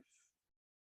life,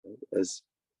 right,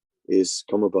 is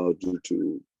come about due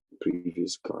to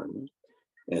previous karma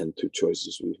and to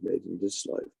choices we've made in this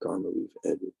life, karma we've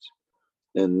added.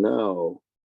 And now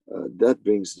that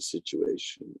brings the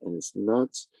situation. And it's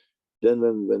not, then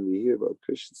when we hear about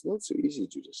Krishna, it's not so easy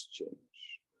to just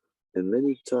change. And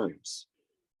many times,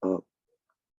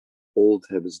 old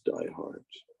habits die hard.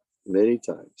 Many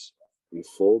times we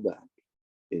fall back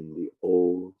in the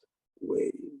old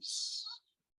ways,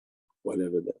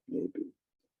 whatever that may be.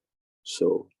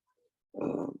 So,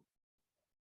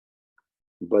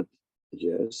 but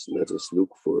yes, let us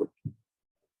look for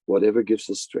whatever gives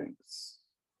us strength,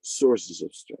 sources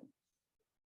of strength.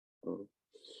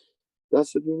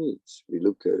 That's what we need. We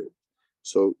look at it.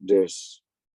 So there's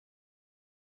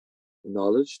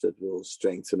knowledge that will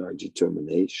strengthen our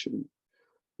determination.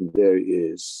 There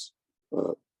is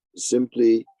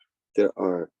there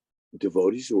are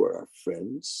devotees who are our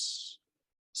friends.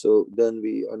 So then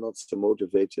we are not so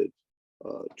motivated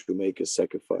to make a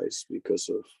sacrifice because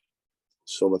of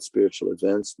so much spiritual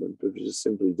advancement, but we're just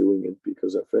simply doing it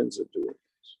because our friends are doing it.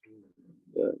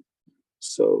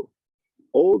 So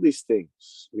all these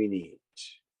things we need,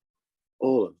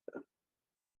 all of them.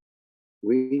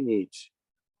 We need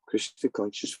Krishna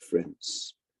conscious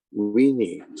friends. We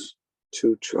need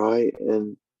to try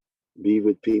and be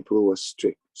with people who are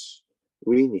strict.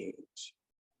 We need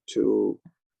to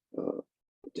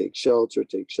take shelter,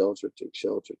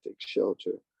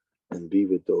 and be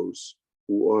with those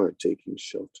who are taking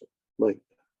shelter. Like,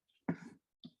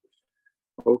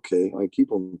 okay, I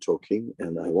keep on talking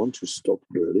and I want to stop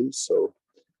early, so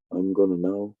I'm gonna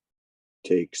now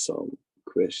take some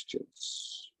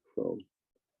questions from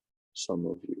some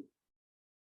of you.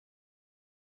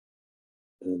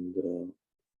 And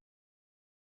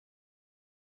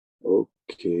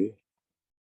okay.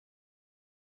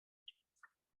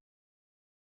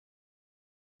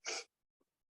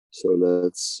 So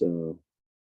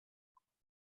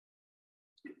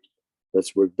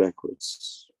let's work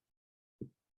backwards.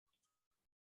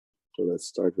 So let's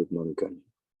start with Monica.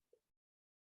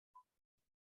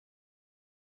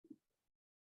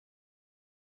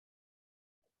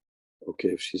 Okay,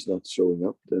 if she's not showing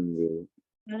up, then we'll.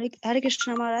 Hare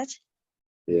Krishna Maharaj.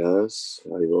 Yes,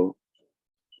 I will.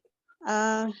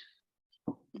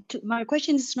 My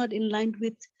question is not in line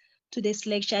with today's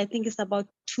lecture. I think it's about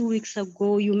 2 weeks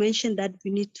ago. You mentioned that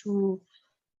we need to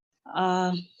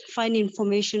find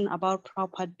information about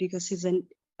Prabhupada because he's a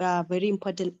very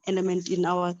important element in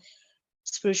our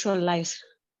spiritual lives.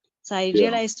 So I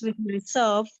realized with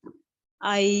myself,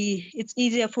 it's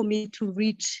easier for me to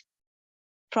read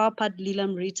Prabhupada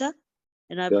Lilamrita,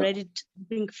 and I've read it, I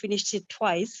think finished it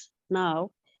twice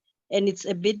now, and it's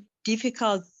a bit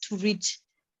difficult to read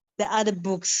the other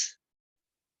books.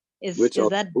 Is that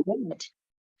bad?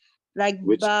 Like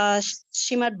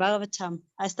Srimad Bhagavatam,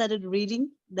 I started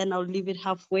reading, then I'll leave it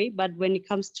halfway. But when it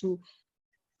comes to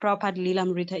Prabhupada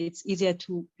Lilamrita, it's easier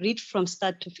to read from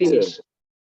start to finish.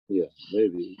 Yeah,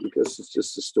 maybe, because it's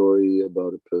just a story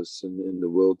about a person in the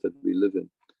world that we live in.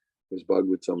 Because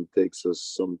Bhagavatam takes us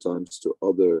sometimes to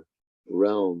other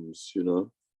realms,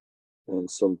 and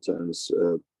sometimes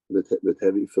with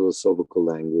heavy philosophical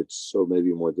language, so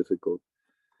maybe more difficult.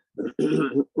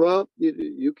 Well,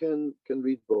 you can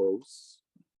read both,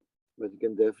 but you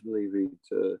can definitely read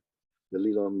the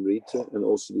Lilamrita and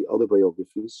also the other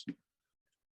biographies,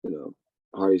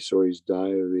 Hari Sori's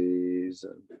diaries,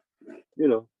 and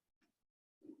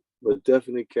but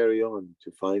definitely carry on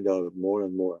to find out more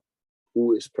and more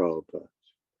who is Prabhupada.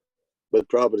 But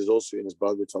Prabhupada is also in his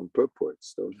Bhagavatam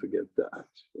purports, don't forget that,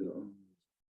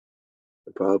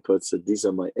 The Prabhupada said, these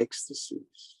are my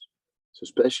ecstasies. So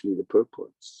especially the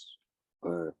purports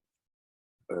are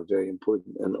very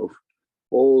important. And of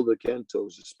all the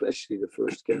cantos, especially the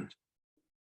first canto,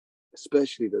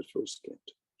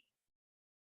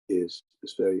 is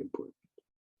very important.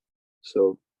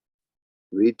 So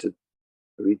read the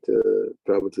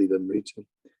Prabhupada Lilamrita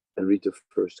and read the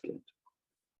first canto.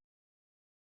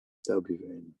 That would be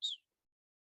very nice.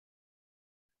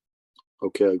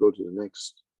 Okay, I go to the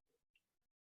next.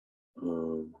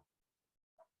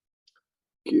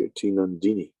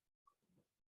 Kirtinandini.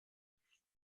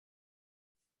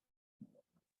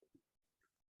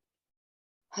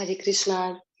 Hare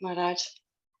Krishna Maharaj.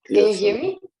 Can you hear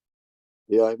me?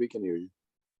 Yeah, we can hear you.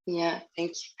 Yeah,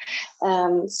 thank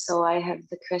you. So I have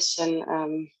the question.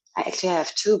 I actually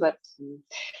have two, but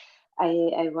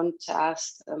I want to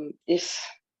ask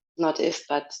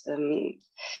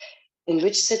in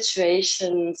which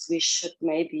situations we should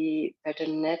maybe better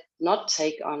not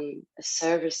take on a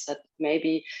service that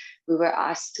maybe we were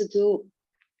asked to do,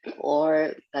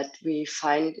 or that we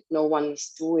find no one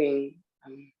is doing.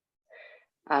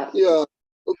 Yeah.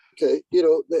 Okay. We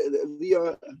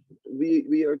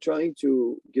are trying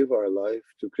to give our life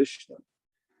to Krishna.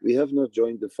 We have not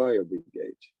joined the fire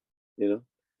brigade.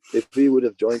 If we would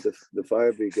have joined the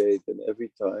fire brigade, then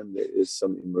every time there is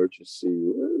some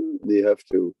emergency, we have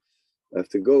to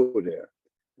go there,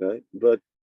 right? But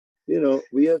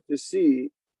we have to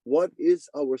see what is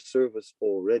our service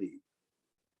already,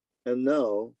 and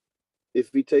now,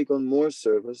 if we take on more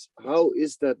service, how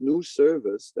is that new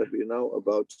service that we're now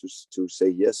about to say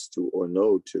yes to or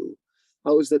no to,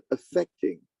 how is that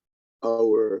affecting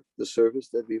the service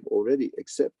that we've already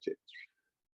accepted?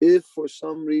 If for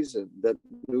some reason that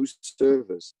new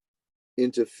service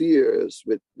interferes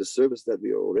with the service that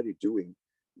we are already doing,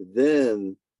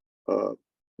 then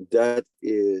that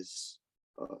is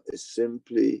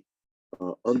simply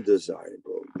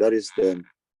undesirable. That is then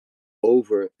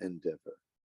over endeavor.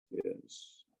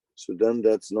 Yes. So then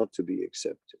that's not to be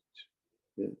accepted.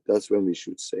 Yeah, that's when we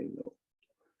should say no.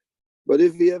 But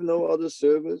if we have no other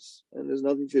service and there's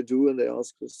nothing to do and they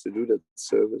ask us to do that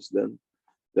service, then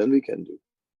we can do.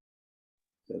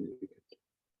 then we can.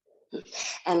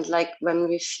 And like when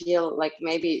we feel like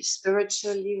maybe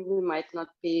spiritually we might not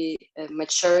be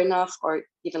mature enough, or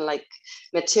even like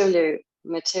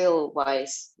material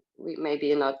wise, we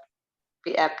maybe not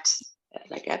be apt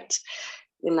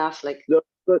enough. Like No,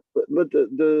 but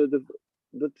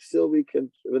but still we can,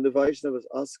 when the Vaishnavas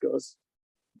ask us,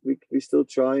 we still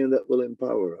try, and that will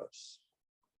empower us.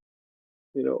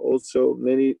 You know, also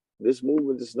this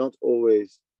movement is not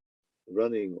always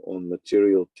running on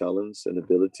material talents and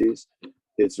abilities.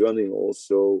 It's running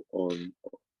also on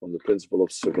the principle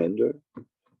of surrender.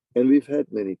 And we've had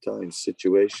many times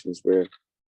situations where,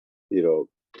 you know,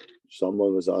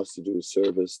 someone was asked to do a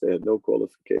service they had no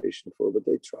qualification for, but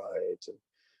they tried. And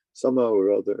somehow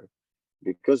or other,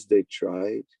 because they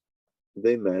tried,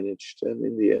 they managed, and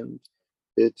in the end,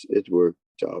 it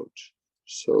worked out.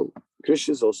 So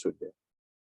Krishna is also there.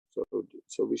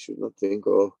 So we should not think,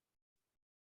 oh,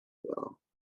 yeah.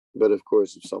 But of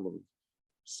course, if someone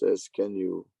says, "Can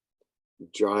you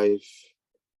drive?"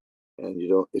 and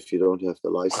if you don't have the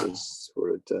license for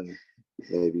it, then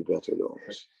maybe better don't.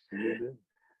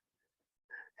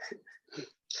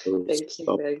 So thank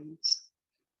you very much.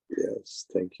 Yes,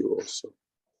 thank you also.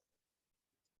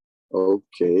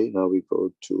 Okay, now we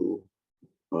go to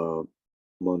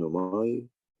Monomai.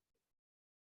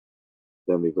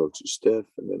 Then we go to Steph,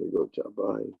 and then we go to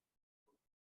Abai.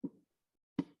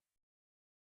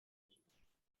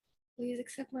 Please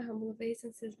accept my humble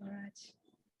obeisances, Maharaj.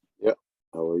 Yeah,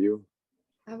 how are you?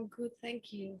 I'm good,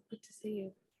 thank you. Good to see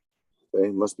you.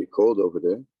 It must be cold over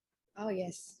there. Oh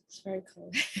yes, it's very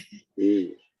cold.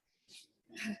 Ew.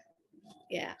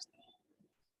 Yeah.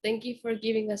 Thank you for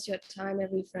giving us your time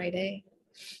every Friday.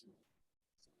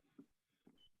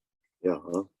 Yeah,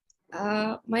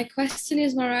 huh? My question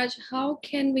is, Maharaj, how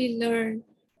can we learn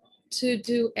to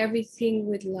do everything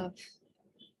with love?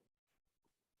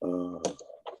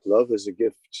 Love is a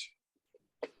gift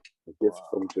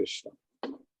from Krishna.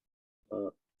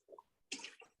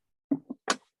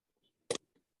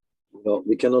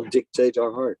 We cannot dictate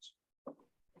our heart.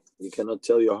 You cannot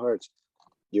tell your heart,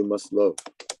 you must love,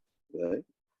 right?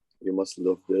 You must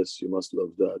love this, you must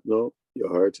love that. No, your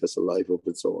heart has a life of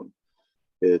its own.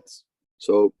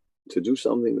 So to do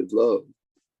something with love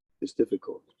is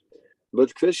difficult.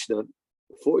 But Krishna,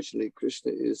 fortunately,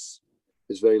 Krishna is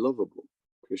very lovable.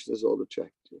 Krishna is all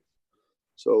attractive.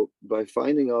 So by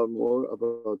finding out more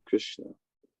about Krishna,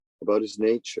 about his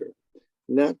nature,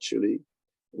 naturally,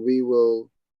 we will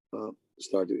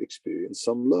start to experience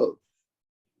some love.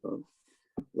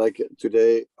 Like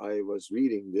today, I was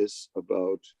reading this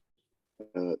about,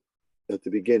 at the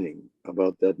beginning,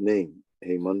 about that name,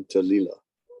 Hemanta Lila,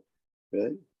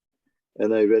 right?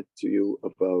 And I read to you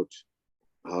about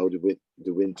how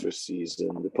the winter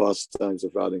season, the pastimes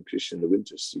of Radha and Krishna in the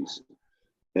winter season,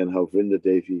 and how Vrinda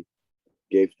Devi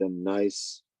gave them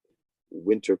nice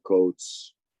winter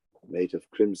coats made of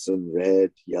crimson,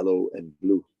 red, yellow, and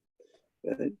blue.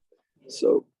 Right?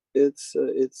 So it's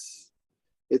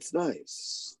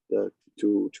nice that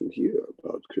to hear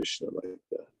about Krishna like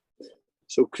that.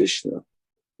 So Krishna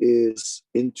is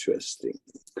interesting.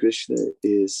 Krishna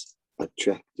is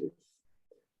attractive.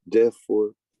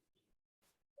 Therefore,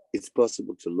 it's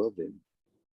possible to love him.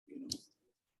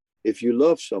 If you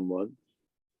love someone,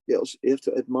 you have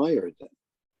to admire them.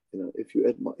 If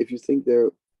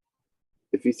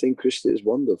you think Krishna is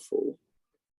wonderful,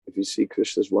 if you see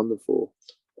Krishna's wonderful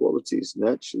qualities,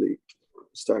 naturally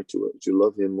start to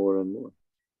love him more and more.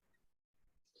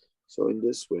 So in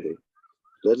this way,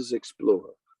 let us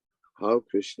explore how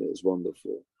Krishna is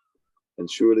wonderful, and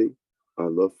surely our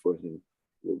love for him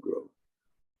will grow.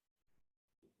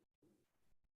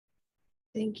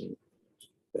 Thank you.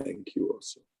 Thank you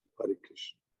also. Hare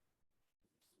Krishna.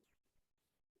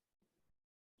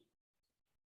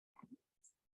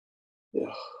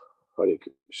 Yeah, Hare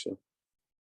Krishna.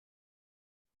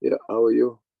 Yeah, how are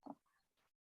you,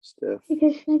 Steph?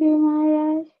 Krishna Guru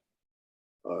Maharaj.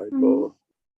 All right, Bo.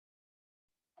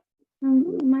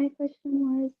 My question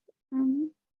was,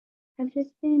 I've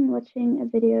just been watching a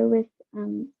video with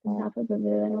Pratapa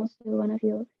Babu and also one of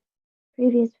your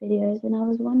previous videos, and I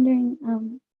was wondering,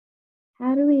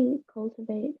 how do we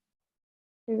cultivate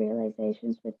the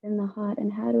realizations within the heart,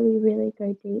 and how do we really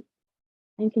go deep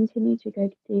and continue to go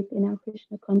deep in our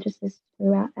Krishna consciousness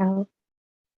throughout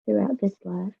this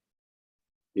life?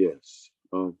 Yes.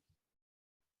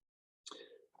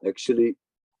 Actually,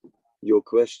 your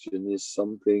question is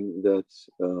something that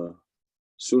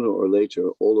sooner or later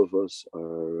all of us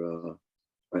are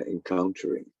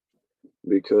encountering,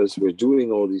 because we're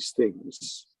doing all these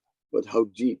things, but how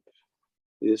deep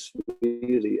is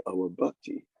really our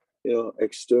bhakti?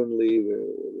 Externally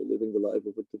we're living the life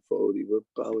of a devotee, we're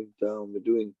bowing down, we're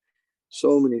doing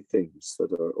so many things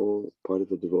that are all part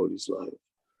of a devotee's life.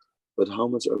 But how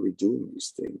much are we doing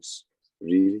these things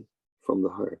really from the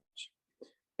heart?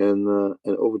 And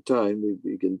over time, we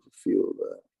begin to feel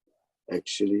that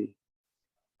actually,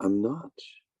 I'm not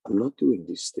doing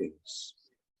these things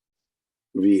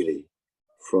really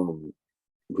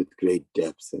with great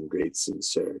depth and great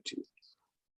sincerity.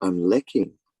 I'm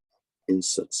lacking in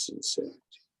such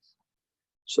sincerity.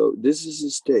 So this is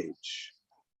a stage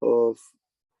of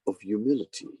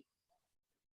humility.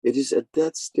 It is at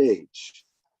that stage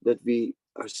that we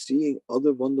are seeing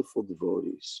other wonderful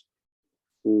devotees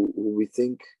who we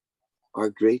think are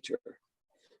greater,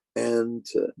 and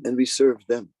we serve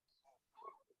them.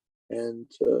 And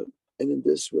in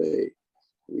this way,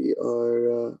 we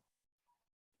are,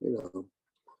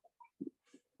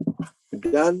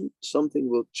 then something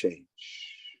will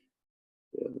change.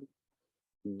 Yeah.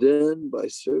 Then by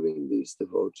serving these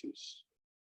devotees,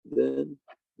 then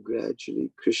gradually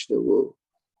Krishna will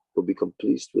become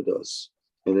pleased with us,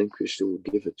 and then Krishna will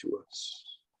give it to us,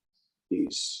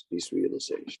 these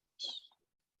realizations.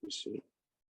 You see?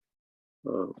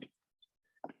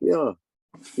 Yeah,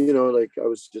 like I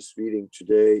was just reading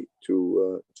today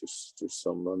to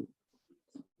someone.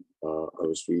 I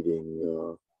was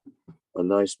reading a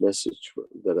nice message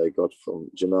that I got from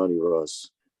Janani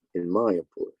Ras in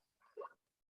Mayapur.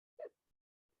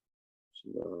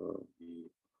 So,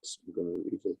 I'm going to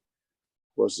read it. It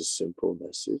was a simple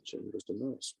message and it was a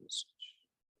nice message.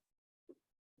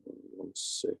 1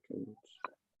 second.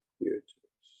 Here it is.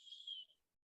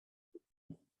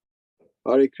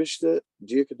 Hare Krishna,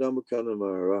 dear Kadamba Kanana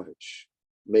Maharaj,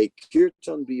 may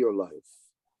Kirtan be your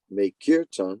life. May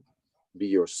Kirtan be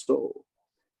your soul.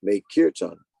 May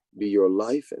Kirtan be your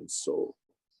life and soul.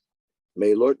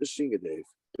 May Lord Nrsingadev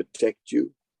protect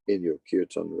you in your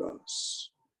Kirtan Ras.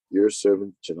 Your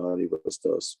servant Janani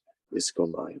Vastas is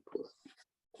Mayapur.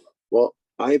 Well,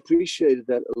 I appreciated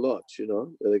that a lot,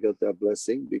 that I got that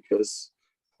blessing, because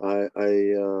with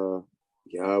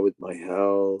my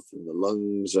health and the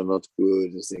lungs are not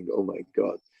good, and think, oh my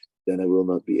God, then I will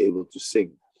not be able to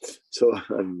sing. So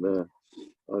I'm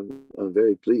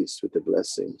very pleased with the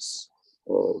blessings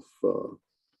of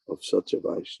such a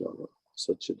Vaishnava,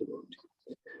 such a devotee.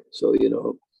 So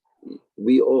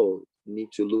we all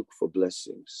need to look for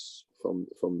blessings from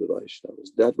the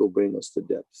Vaishnavas. That will bring us to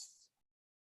depth.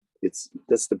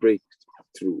 That's the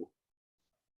breakthrough.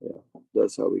 Yeah,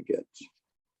 that's how we get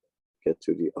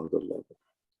to the other level,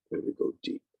 where we go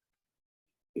deep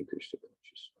in Krishna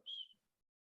consciousness.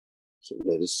 So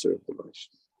let us serve the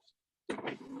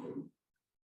Vaishnavas.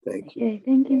 Thank you. Okay,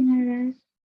 thank you, Maharaj.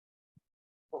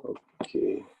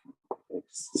 Okay,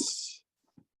 next.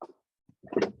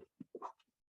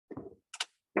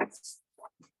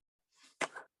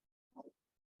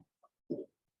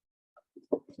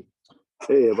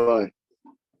 Hey, bye.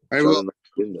 I will.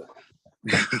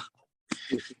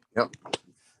 Yep.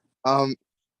 I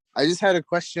just had a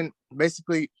question.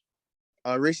 Basically,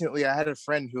 recently I had a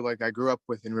friend who I grew up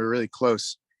with and we were really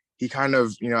close. He kind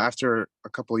of, after a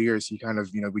couple of years, he kind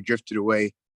of, we drifted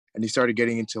away and he started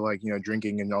getting into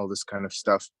drinking and all this kind of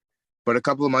stuff. But a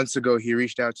couple of months ago, he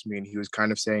reached out to me and he was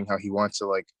kind of saying how he wants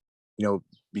to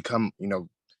become,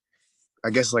 I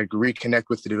guess reconnect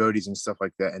with the devotees and stuff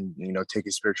like that, and take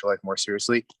his spiritual life more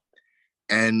seriously.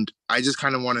 And I just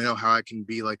kind of want to know how I can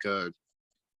be a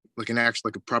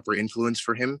proper influence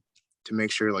for him to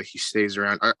make sure he stays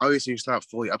around. Obviously, it's not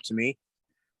fully up to me,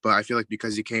 but I feel like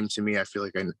because he came to me, I feel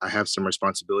like I have some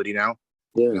responsibility now.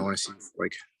 Yeah. And I want to see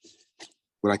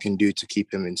what I can do to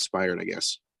keep him inspired, I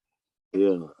guess.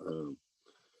 Yeah.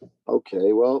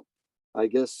 Okay. Well, I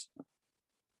guess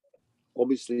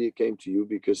obviously he came to you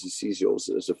because he sees you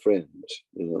also as a friend,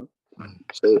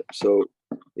 So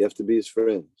you have to be his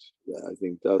friend. Yeah, I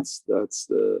think that's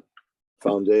the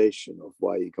foundation of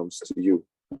why he comes to you.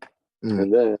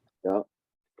 And then you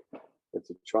have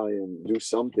to try and do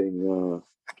something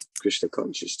Krishna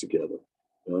conscious together.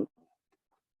 You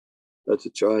have to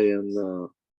try and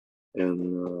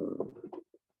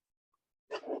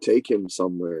take him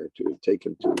somewhere, take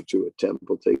him to a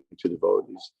temple, take him to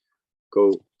devotees,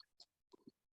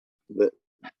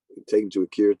 take him to a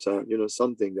kirtan,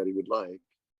 something that he would like.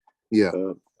 Yeah.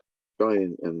 Try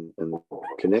and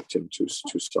connect him to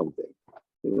something.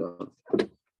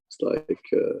 It's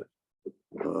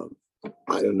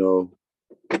I don't know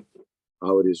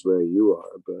how it is where you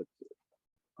are, but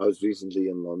I was recently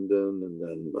in London, and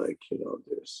then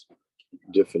there's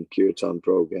different kirtan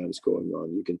programs going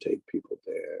on. You can take people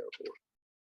there,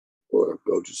 or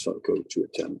go to a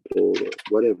temple, or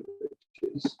whatever it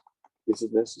is. Is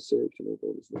it necessary to make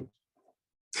all these things?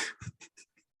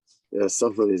 Yeah,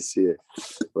 somebody's here,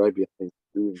 right behind,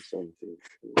 doing something.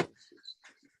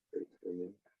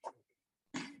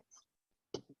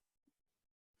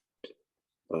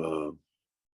 Um,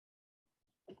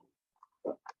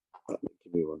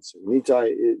 give me one second.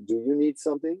 Nitai, do you need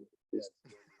something? Yes.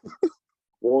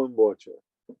 Warm water.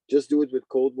 Just do it with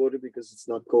cold water because it's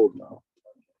not cold now.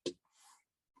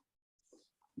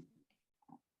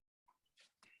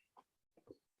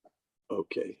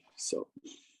 Okay, so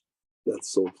that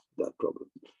solved that problem.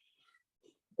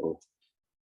 Oh,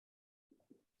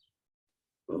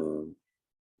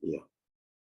 yeah.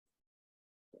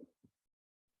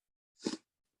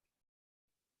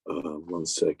 1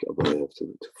 sec, but I have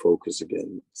to focus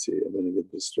again. See, I'm gonna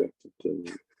get distracted,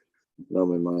 and now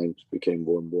my mind became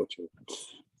warm water.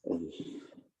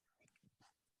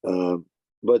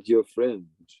 But your friend,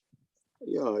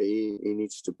 yeah, he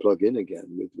needs to plug in again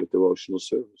with devotional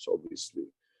service,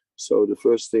 obviously. So the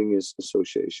first thing is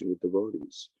association with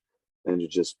devotees, and to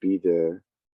just be there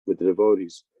with the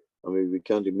devotees. I mean, we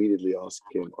can't immediately ask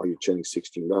him, "Are you chanting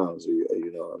 16 rounds?" Or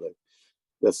you know, like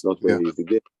that's not where he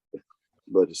begins.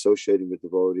 But associating with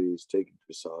devotees, taking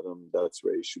prasadam, that's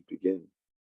where he should begin.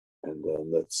 And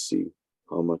then let's see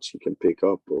how much he can pick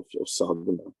up of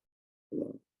sadhana. You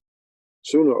know.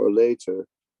 Sooner or later,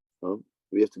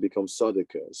 we have to become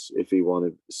sadhakas if we want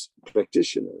to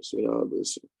practitioners. You know,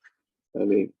 I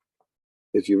mean,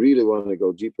 if you really want to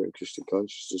go deeper in Krishna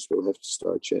consciousness, we'll have to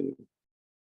start chanting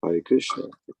Hare Krishna,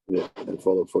 and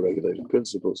follow for regulated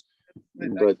principles.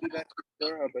 But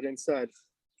inside.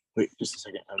 Wait, just a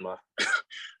second. I'm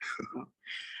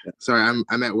sorry.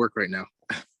 I'm at work right now.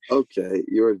 Okay,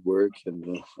 you're at work,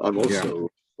 and I'm also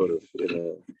sort of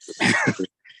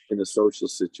in a social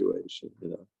situation, you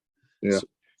know. Yeah. So,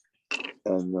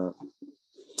 and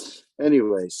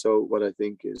anyway, so what I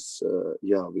think is,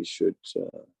 we should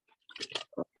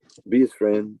be a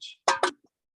friend,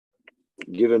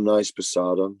 give him nice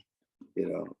prasadam, you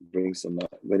know, bring some,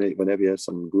 whenever you have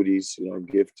some goodies, you know,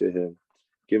 give to him,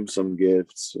 give him some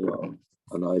gifts, you know,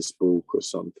 a nice book or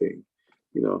something,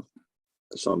 you know,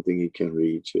 something he can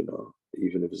read, you know,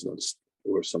 even if it's not,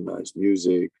 or some nice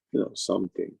music, you know,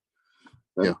 something.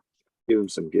 Yeah. Give him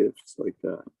some gifts like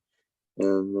that.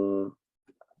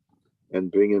 And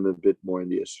bring him a bit more in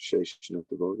the association of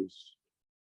devotees.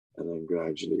 And then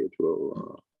gradually it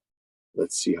will,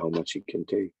 let's see how much he can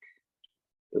take.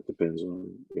 That depends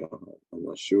on, you know, I'm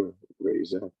not sure where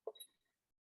he's at.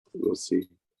 We'll see.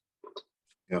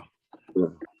 Yeah.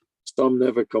 Some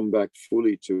never come back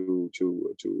fully to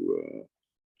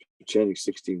chanting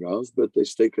 16 rounds, but they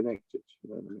stay connected. You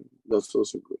know what I mean? That's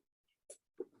also good.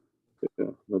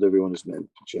 Yeah, not everyone is meant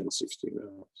to chant 16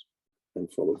 rounds and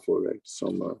follow 4 reg.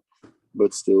 Some are,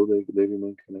 but still they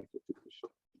remain connected to Krishna.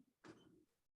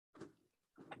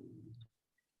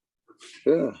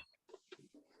 Yeah.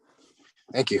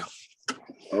 Thank you.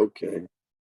 Okay.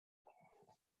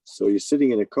 So you're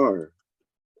sitting in a car.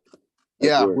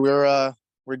 Yeah, work.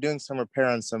 we're doing some repair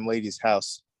on some lady's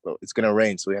house, but it's gonna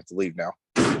rain, so we have to leave now.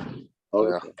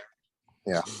 Okay.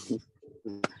 Yeah.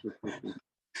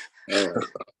 All right.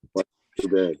 Well, too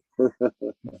bad.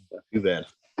 Too bad.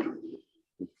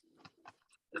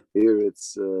 Here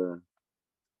it's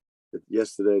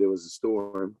yesterday there was a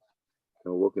storm.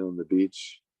 Walking on the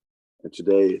beach, and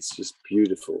today it's just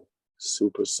beautiful,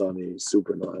 super sunny,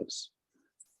 super nice.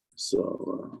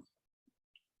 So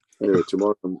anyway,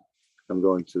 tomorrow I'm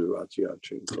going to the Rath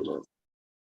Yatra in Cologne.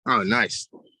 Oh, nice.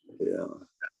 Yeah.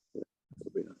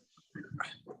 That'll be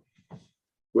nice.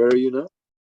 Where are you now?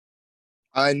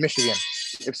 In Michigan,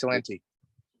 Ypsilanti.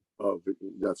 Oh,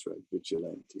 that's right,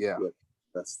 Vigilante. Yeah.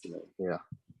 That's the name. Yeah.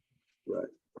 Right.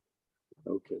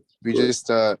 Okay. We good.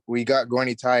 just we got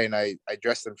Gorny Thai, and I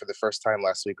dressed them for the first time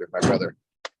last week with my brother.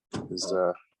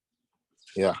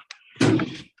 Yeah.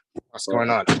 What's going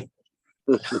on?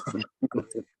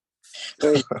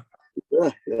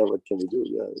 Yeah, what can we do?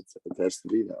 Yeah, it has to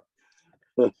be now.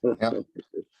 Yeah.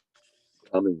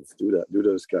 I mean, do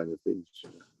those kind of things.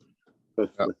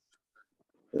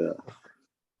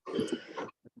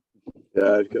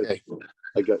 Yeah,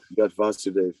 I got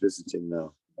Vasudev visiting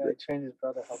now. Yeah, I trained his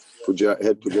brother.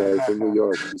 Head Pujari from New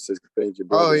York. He says, "Train your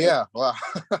brother." Oh yeah, wow.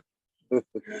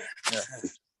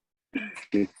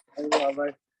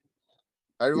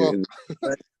 I will.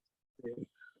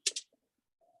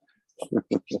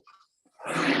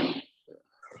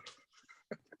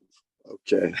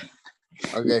 Okay.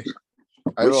 Okay.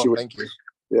 I will. Thank you.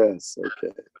 Yes.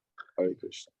 Okay. Hare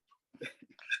Krishna.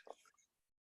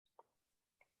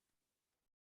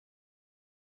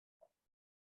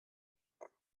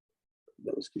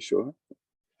 That was Kishore.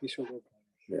 Kishore.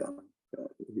 Yeah.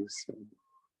 He's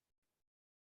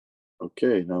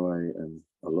Okay, now I am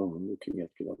alone looking at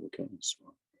Kadamba Kanana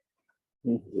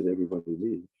Swami. Did everybody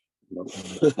leave? No.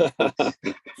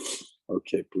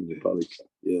 Okay, Punya Palika.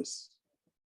 Yes.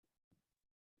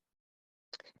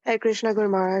 Hi, Krishna Guru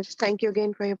Maharaj. Thank you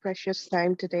again for your precious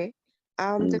time today.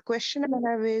 Mm. The question I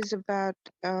have is about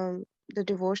the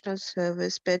devotional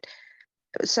service, but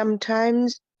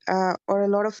sometimes or a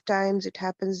lot of times it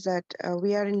happens that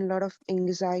we are in a lot of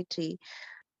anxiety.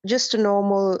 Just a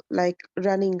normal like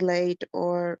running late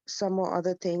or some or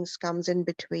other things comes in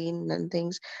between and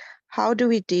things. How do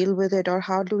we deal with it, or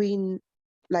how do we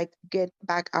like get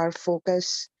back our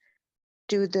focus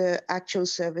to the actual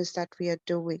service that we are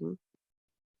doing?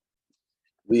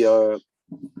 We are,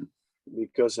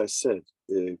 because I said,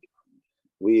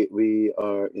 we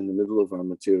are in the middle of our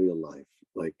material life,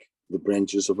 like the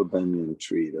branches of a banyan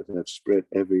tree that have spread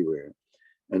everywhere.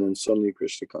 And then suddenly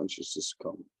Krishna consciousness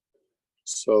comes.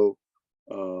 So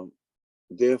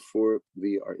therefore,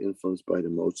 we are influenced by the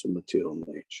modes of material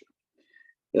nature.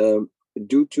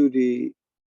 Due to the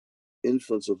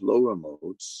influence of lower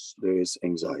modes, there is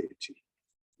anxiety.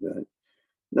 Right?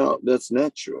 Now, that's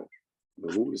natural.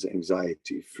 But who is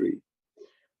anxiety free?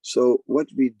 So what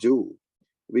we do,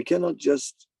 we cannot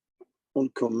just on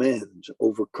command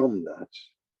overcome that.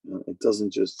 It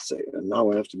doesn't just say, and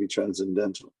now I have to be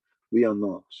transcendental. We are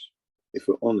not. If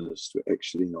we're honest, we're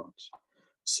actually not.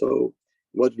 So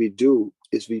what we do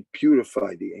is we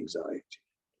purify the anxiety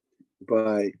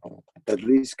by at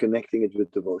least connecting it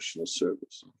with devotional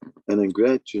service. And then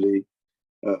gradually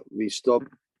we stop,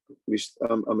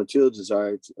 our material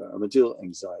desire, our material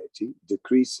anxiety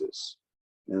decreases,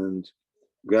 and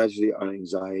gradually our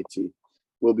anxiety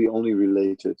will be only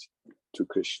related to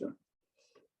Krishna.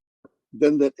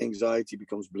 Then that anxiety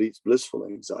becomes blissful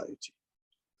anxiety.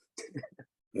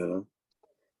 You know?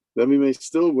 Then we may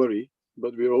still worry,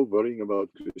 but we're all worrying about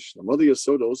Krishna. Mother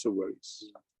Yasoda also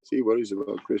worries. She worries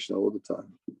about Krishna all the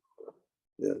time.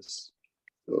 Yes.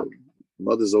 So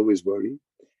mothers always worry.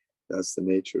 That's the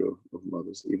nature of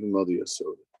mothers. Even Mother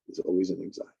Yasoda is always in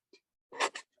anxiety.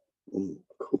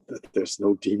 I hope that there's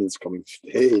no demons coming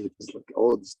today. It's like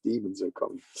all these demons are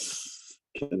coming.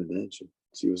 Can't imagine.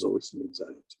 She was always in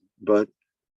anxiety. But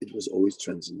it was always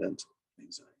transcendental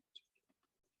anxiety.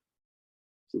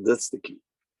 So that's the key.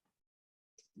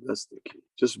 That's the key.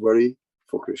 Just worry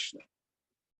for Krishna.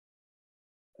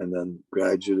 And then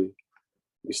gradually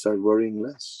we start worrying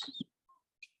less.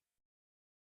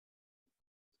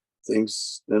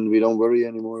 Things, then we don't worry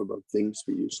anymore about things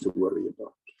we used to worry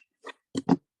about.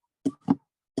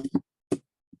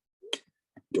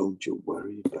 Don't you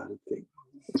worry about a thing.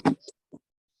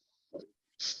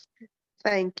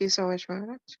 Thank you so much,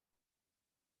 Maharaj.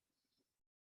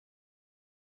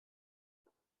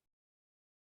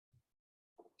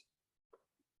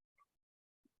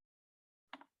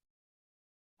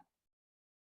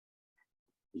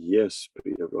 Yes,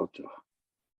 Priyavata.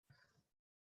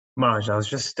 Maharaj, I was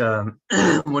just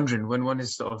wondering, when one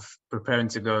is sort of preparing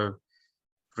to go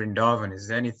Vrindavan, is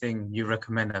there anything you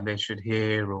recommend that they should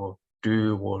hear or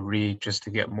do or read just to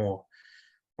get more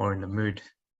in the mood?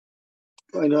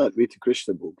 Why not read the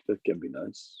Krishna book? That can be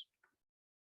nice.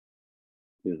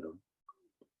 You know,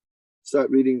 start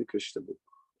reading the Krishna book.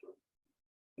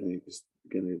 And you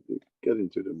can get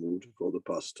into the mood of all the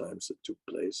pastimes that took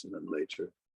place, and then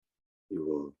later you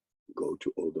will go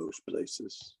to all those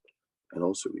places and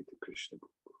also read the Krishna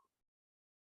book.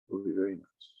 It will be very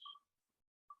nice.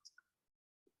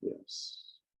 Yes.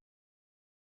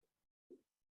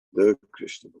 The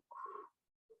Krishna book.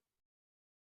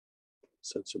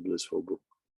 Such a blissful book.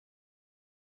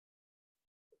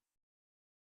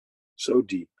 So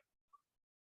deep.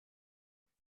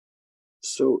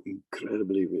 So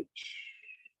incredibly rich.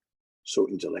 So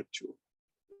intellectual.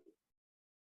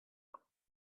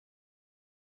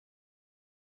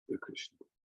 The Krishna book.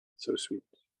 So sweet.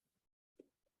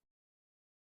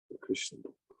 The Krishna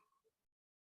book.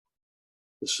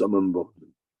 The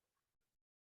Samambodhan.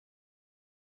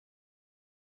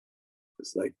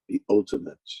 It's like the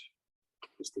ultimate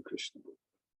is the Krishna book.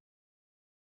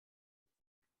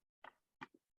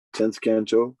 10th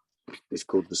canto is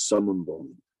called the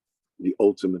Samambodhan, the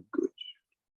ultimate good.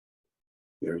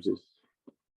 There it is.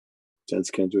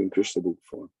 10th canto in Krishna book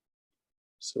form.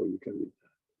 So you can read that.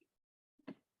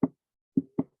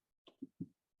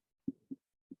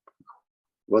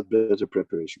 What better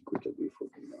preparation could there be for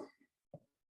me now?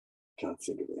 Can't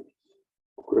think of any.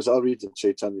 Of course, I'll read the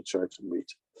Chaitanya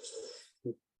Charitamrita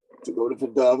to go to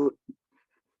Vrindavan,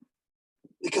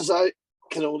 because I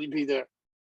can only be there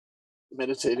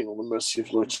meditating on the mercy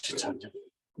of Lord Chaitanya.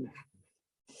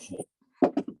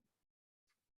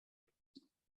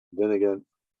 Then again,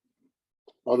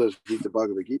 Others read the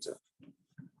Bhagavad Gita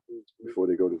before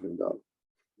they go to Vrindavan,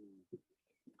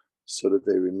 so that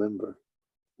they remember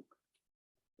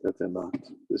that they're not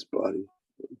this body,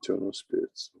 eternal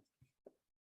spirits.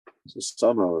 So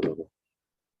somehow or other,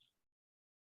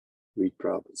 read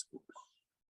Prabhupada's books.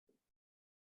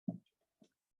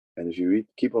 And if you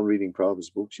keep on reading Prabhupada's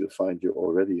books, you'll find you're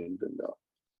already in Vrindavan.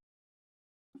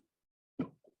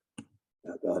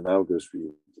 Now goes for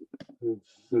you.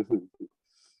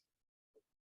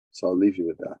 So I'll leave you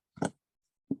with that.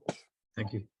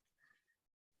 Thank you.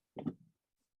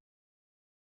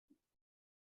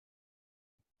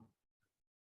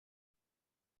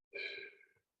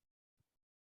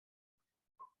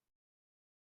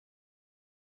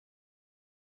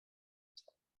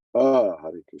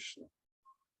 Hare Krishna.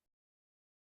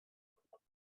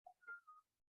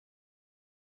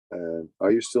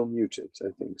 Are you still muted?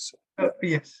 I think so.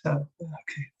 Yes.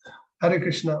 Okay. Hare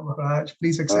Krishna, Maharaj.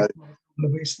 Please accept my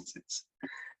obeisances.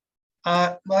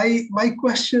 My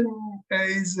question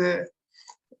is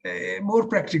more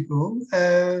practical.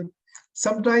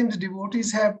 Sometimes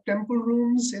devotees have temple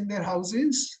rooms in their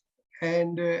houses,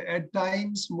 and at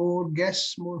times more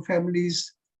guests, more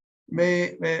families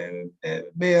may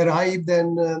arrive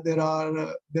than there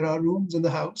are rooms in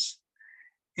the house.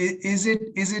 Is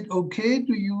it okay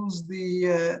to use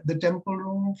the temple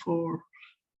room for?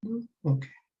 Okay.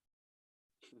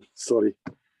 Sorry.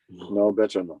 No,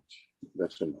 better not.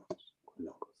 Better not.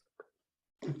 No.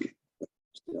 Okay.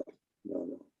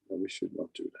 No, we should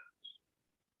not do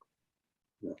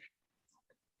that.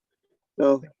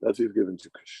 No, that we've given to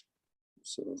Krishna.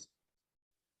 So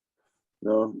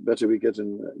no, better we get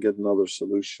another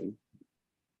solution.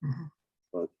 Mm-hmm.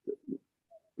 But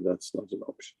that's not an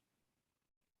option.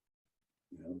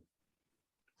 Yeah.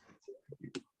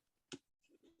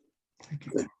 Thank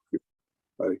you.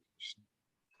 Hare Krishna.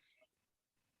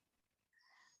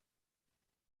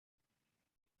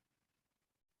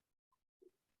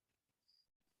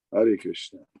 Hare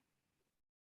Krishna.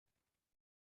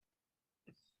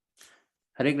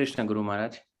 Hare Krishna, Guru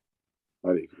Maharaj.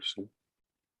 Hare Krishna.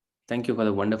 Thank you for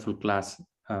the wonderful class.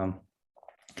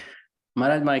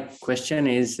 Maharaj, my question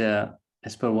is,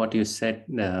 as per what you said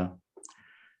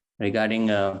regarding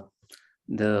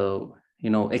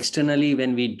externally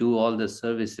when we do all the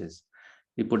services,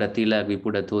 we put a tilak, we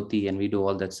put a dhoti, and we do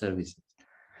all that services.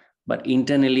 But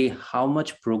internally, how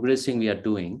much progressing we are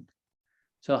doing?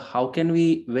 So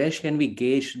where can we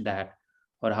gauge that,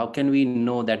 or how can we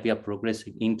know that we are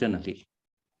progressing internally?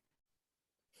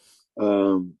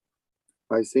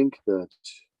 I think that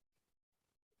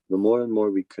the more and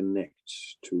more we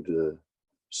connect to the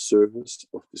service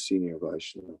of the senior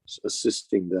Vaishnavas,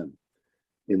 assisting them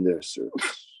in their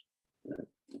service,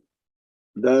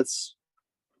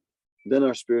 then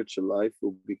our spiritual life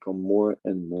will become more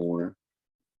and more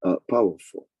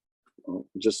powerful.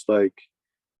 Just like,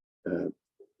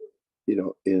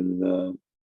 in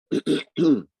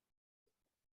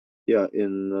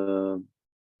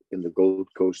in the Gold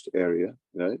Coast area,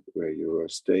 right, where you are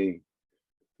staying,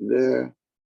 there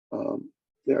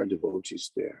are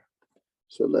devotees there.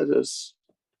 So let us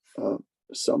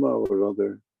somehow or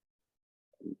other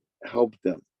help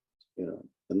them,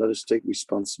 and let us take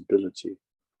responsibility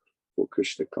for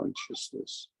Krishna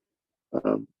consciousness.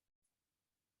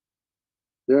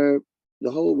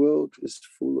 The whole world is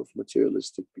full of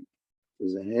materialistic people.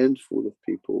 There's a handful of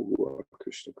people who are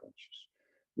Krishna conscious.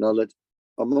 Now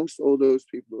amongst all those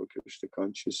people who are Krishna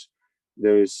conscious,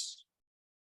 there is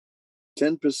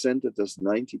 10% that does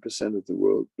 90% of the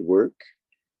work,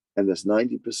 and there's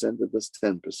 90% that does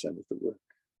 10% of the work.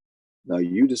 Now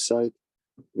you decide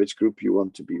which group you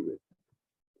want to be with.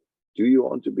 Do you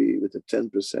want to be with the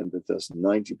 10% that does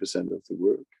 90% of the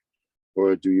work,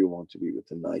 or do you want to be with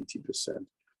the 90%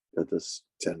 that does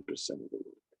 10% of the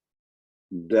work?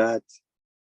 That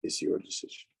is your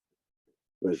decision.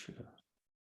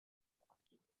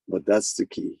 But that's the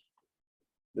key.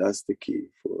 That's the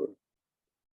key for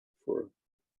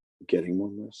getting more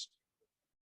rest.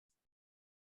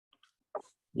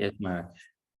 Yes, Maharaj.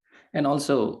 And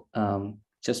also,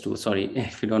 sorry,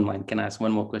 if you don't mind, can I ask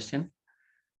one more question?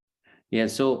 Yeah,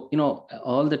 so,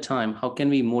 all the time, how can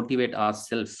we motivate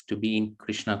ourselves to be in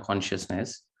Krishna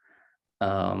consciousness?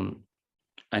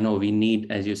 I know we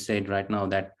need, as you said right now,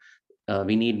 that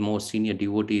we need more senior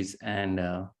devotees, and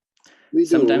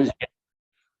sometimes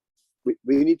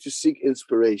we need to seek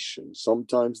inspiration.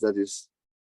 Sometimes that is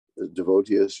a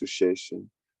devotee association.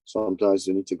 Sometimes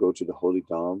you need to go to the Holy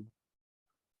Dham.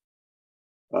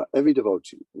 Every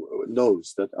devotee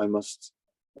knows that I must,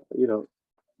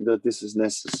 that this is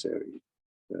necessary.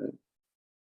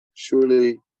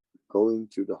 Surely going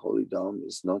to the holy Dham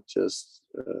is not just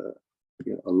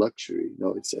a luxury.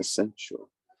 No, it's essential.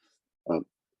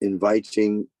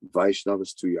 Inviting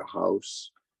Vaishnavas to your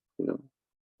house,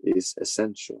 is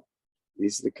essential.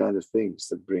 These are the kind of things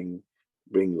that bring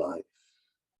life.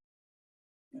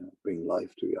 Bring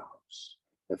life to your house.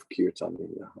 Have kirtan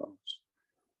in your house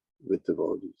with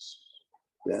devotees.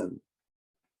 Then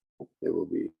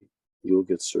you'll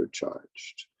get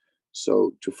surcharged.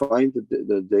 So to find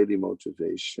the daily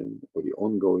motivation or the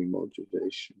ongoing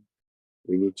motivation,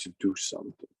 we need to do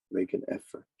something, make an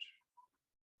effort.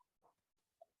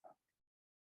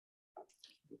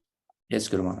 Yes,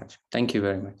 Guru Maharaj. Thank you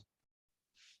very much.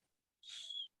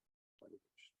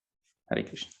 Hare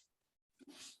Krishna.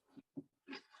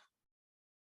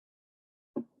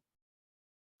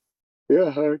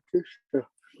 Yeah, Hare Krishna.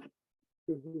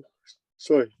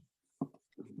 Sorry.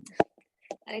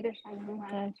 Hare Krishna, Guru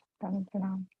Maharaj.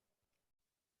 Pranam.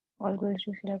 All good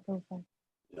to Srila Prabhupada.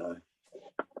 Yeah.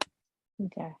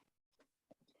 Yeah.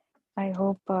 I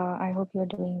hope you're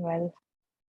doing well.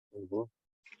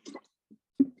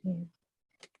 Yeah.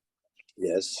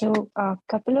 Yes. So a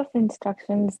couple of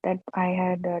instructions that I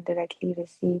had directly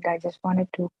received. I just wanted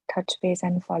to touch base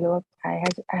and follow up. I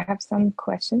have some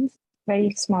questions,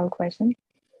 very small questions.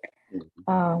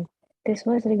 This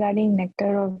was regarding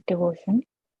nectar of devotion,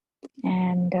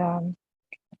 and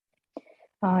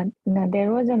now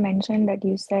there was a mention that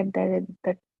you said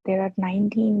that there are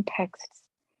 19 texts.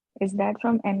 Is that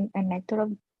from a nectar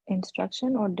of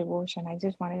instruction or devotion? I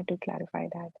just wanted to clarify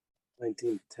that.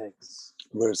 19 texts.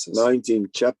 Verses. 19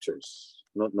 chapters,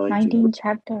 not 19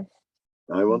 chapters.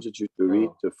 I wanted you to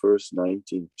read the first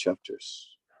 19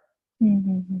 chapters.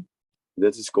 Mm-hmm.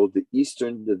 That is called the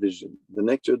Eastern Division. The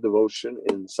nectar devotion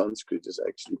in Sanskrit is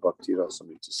actually Bhakti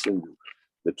Rasamrita Sindhu,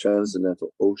 the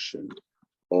transcendental ocean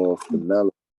of the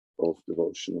melody of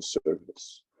devotional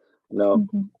service. Now,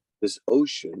 this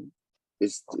ocean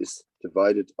is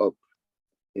divided up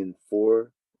in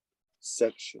 4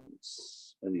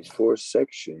 sections, and these 4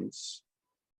 sections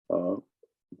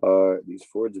are these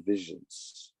 4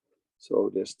 divisions. So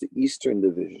there's the Eastern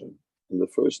Division, and the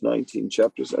first 19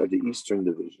 chapters are the Eastern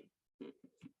Division.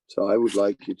 So I would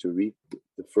like you to read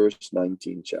the first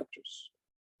 19 chapters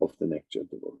of the Nectar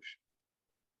Devotion.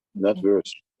 Not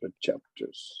verse, but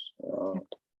chapters.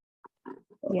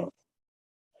 Yes.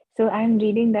 So I'm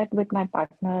reading that with my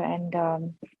partner, and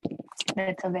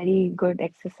that's a very good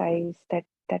exercise that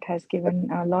has given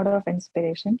a lot of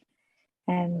inspiration.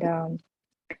 And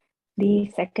the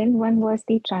second one was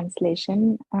the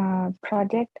translation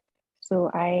project. So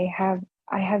I have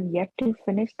yet to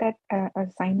finish that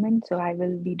assignment. So I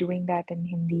will be doing that in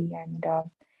Hindi, and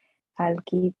I'll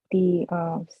keep the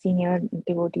senior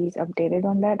devotees updated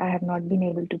on that. I have not been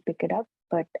able to pick it up,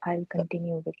 but I'll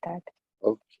continue with that.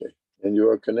 Okay. And you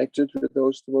are connected with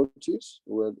those devotees?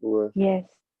 Yes.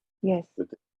 Yes.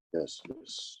 Yes.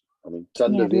 I mean,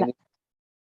 Tandavini,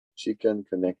 she can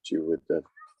connect you with that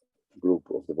group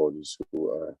of devotees who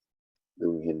are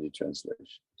doing Hindi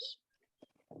translations.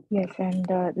 Yes, and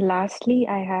lastly,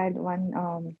 I had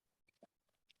one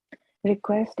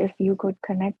request. If you could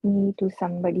connect me to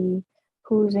somebody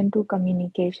who's into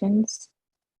communications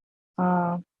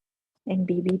in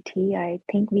BBT. I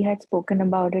think we had spoken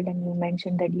about it, and you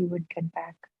mentioned that you would get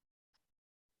back.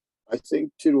 I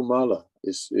think Tirumala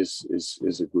is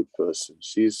a good person.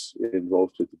 She's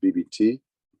involved with the BBT,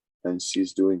 and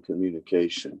she's doing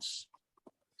communications.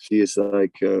 She is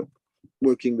like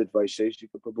working with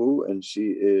Vaisheshika Prabhu, and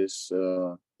she is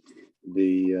the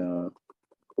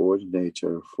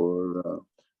coordinator for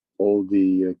all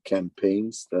the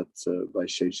campaigns that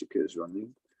Vaisheshika is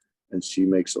running, and she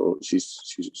makes all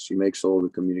the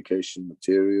communication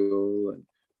material and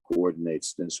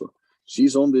coordinates them. So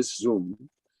she's on this Zoom,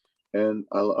 and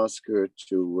I'll ask her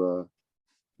to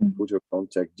put her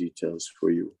contact details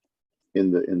for you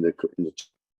in the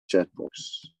chat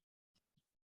box.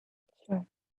 Sure.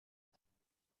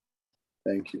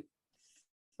 Thank you.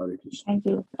 Hare Krishna. Thank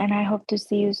you, and I hope to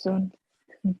see you soon.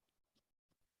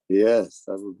 Yes,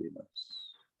 that would be nice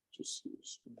to see you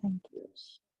soon. Thank you.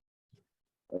 Yes.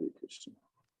 Hare Krishna.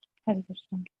 Hare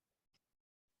Krishna.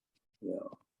 Yeah.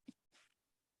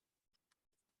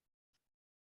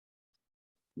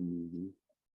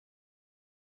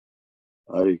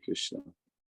 Hare Krishna.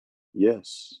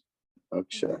 Yes.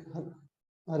 Akshay.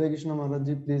 Hare Krishna Maharaj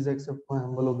ji, please accept my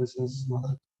humble obeisance,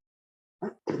 Maharaj.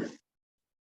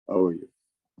 How are you?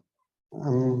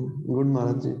 I'm good,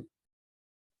 Maharaj ji.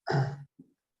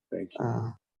 Thank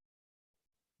you.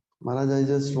 Maharaj, I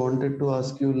just wanted to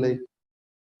ask you, like,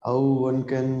 how one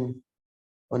can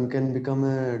become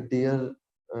a dear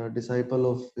disciple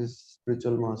of his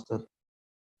spiritual master.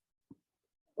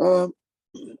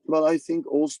 Well, I think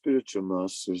all spiritual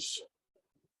masters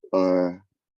are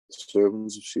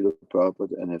servants of Srila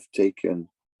Prabhupada and have taken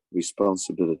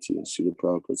responsibility in Srila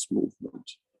Prabhupada's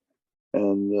movement.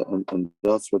 And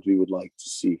that's what we would like to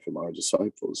see from our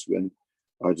disciples. When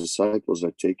our disciples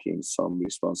are taking some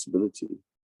responsibility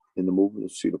in the movement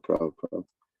of Srila Prabhupada,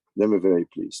 then we're very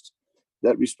pleased.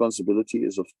 That responsibility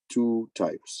is of two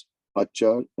types,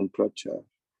 achar and prachar,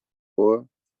 or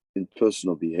in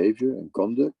personal behavior and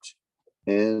conduct,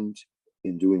 and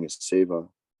in doing a seva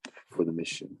for the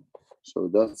mission. So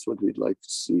that's what we'd like to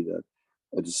see, that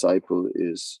a disciple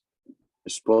is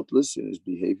spotless in his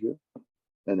behavior,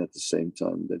 and at the same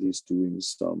time that he's doing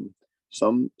some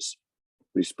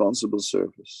responsible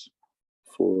service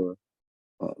for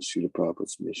Srila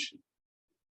Prabhupada's mission.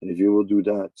 And if you will do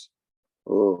that,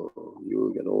 oh, you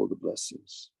will get all the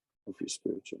blessings of your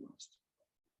spiritual master.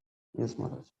 Yes,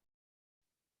 Maharaj.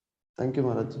 Thank you,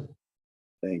 Maharaj.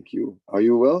 Thank you. Are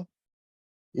you well?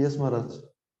 Yes, Maharaj.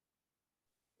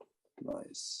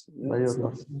 Nice. By your That's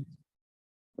thoughts.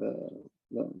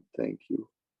 no, thank you.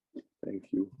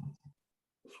 Thank you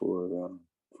for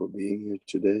being here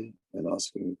today and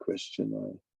asking a question.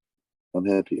 I'm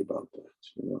happy about that.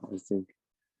 You know, I think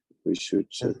we should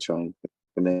try and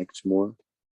connect more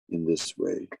in this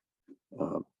way.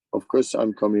 Of course,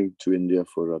 I'm coming to India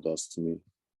for Radhastami,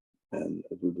 and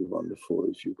it would be wonderful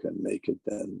if you can make it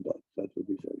then. That would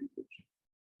be very good.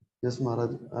 Yes,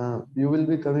 Maharaj. You will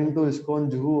be coming to ISKCON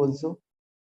Juhu also?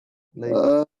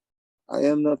 Like, I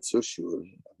am not so sure.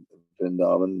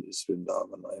 Vrindavan is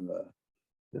Vrindavan.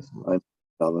 yes, I'm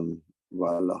Vrindavan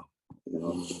Wala, you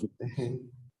know.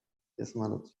 Yes,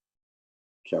 Maharaj.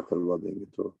 क्या करवा देंगे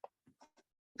तो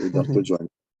इधर तो join,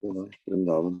 you know,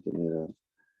 Vrindavan तो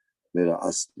मेरा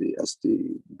असली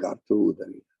घर तो उधर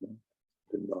ही है,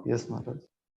 Vrindavan. Yes, Maharaj.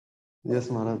 Yes,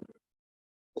 Maharaj.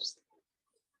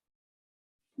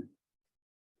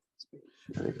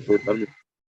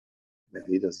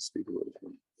 He doesn't speak a word of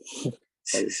him.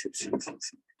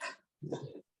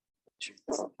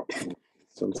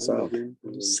 From south.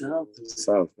 South.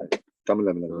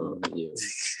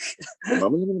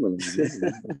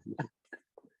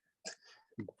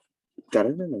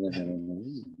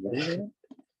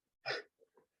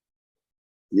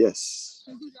 Yes.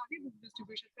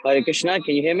 Hare Krishna,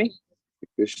 can you hear me?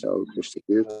 Krishna, oh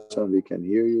Krishna, we can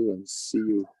hear you and see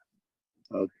you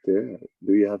out there.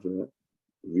 Do you have a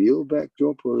real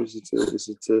backdrop, or is it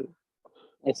a?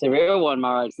 It's a real one,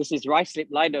 Maharaj. This is Rice Lip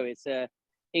Lido. It's a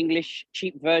English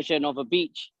cheap version of a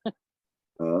beach.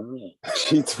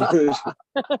 Cheap version.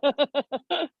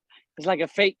 It's like a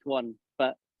fake one,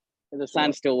 but the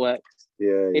sand still works.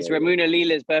 Yeah. It's Ramuna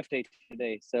Leela's birthday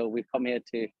today, so we've come here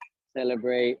to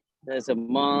celebrate. There's a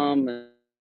mom,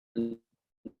 and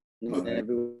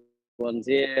everyone's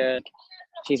here.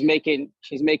 She's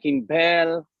making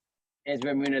bell. There's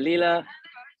Ramuna Leela.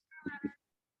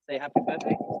 Say happy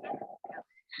birthday.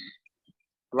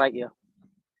 Right here.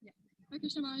 Hare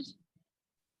Krishna, Maharaj.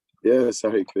 Yes,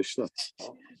 Hare Krishna.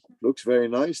 Looks very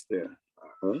nice there.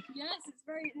 Huh? Yes, it's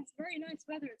very nice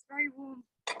weather. It's very warm.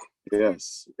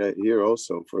 Yes, here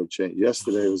also for a change.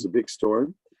 Yesterday was a big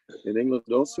storm in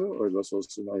England also, or it was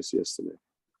also nice yesterday?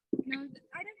 No, I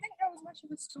don't think there was much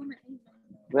of a storm in England.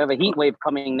 We have a heat wave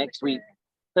coming next week.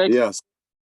 Yes,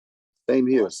 same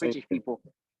here. British people.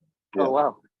 Yeah. Oh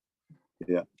wow.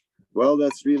 Yeah. Well,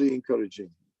 that's really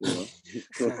encouraging. You know?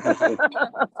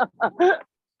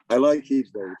 I like heat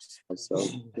waves myself.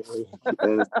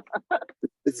 And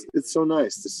it's so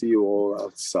nice to see you all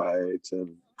outside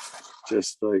and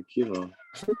just like, you know,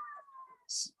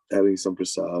 having some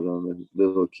prasadam and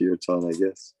little kirtan, I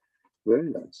guess.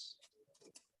 Very nice.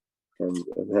 I'm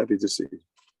happy to see.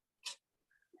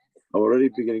 I'm already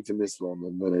beginning to miss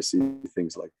London when I see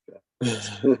things like that.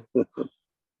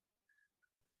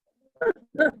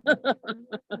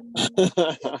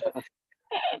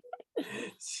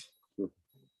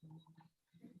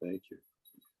 Thank you.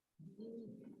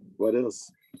 What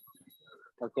else?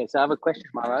 Okay, so I have a question,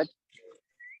 Maharaj.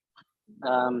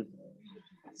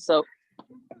 So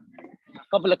a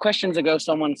couple of questions ago,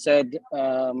 someone said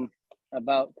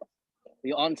about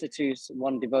the answer to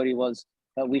one devotee was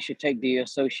that we should take the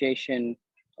association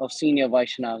of senior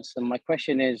Vaishnavas. And my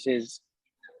question is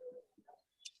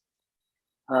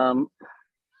so,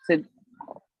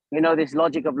 you know, this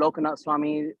logic of Lokanath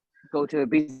Swami, go to a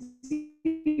busy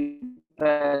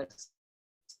person,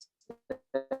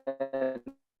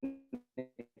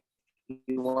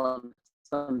 you want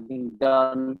something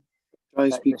done, Try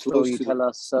speak close you to tell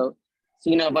us. So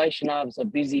senior Vaishnavas are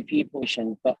busy people,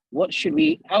 but how should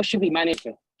we manage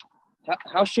it?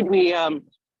 How should we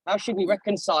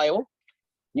reconcile?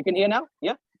 You can hear now?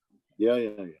 Yeah? Yeah.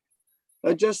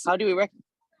 I just, how do we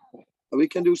we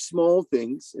can do small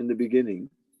things in the beginning,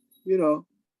 you know.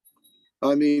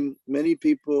 I mean, many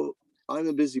people, I'm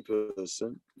a busy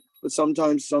person, but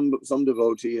sometimes some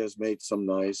devotee has made some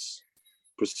nice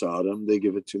prasadam, they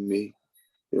give it to me.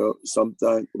 You know,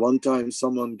 one time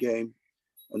someone came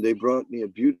and they brought me a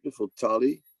beautiful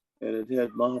thali, and it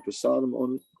had Mahaprasadam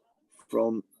on it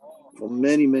from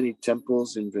many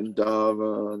temples in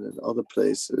Vrindavan and other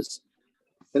places.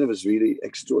 And it was really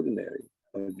extraordinary,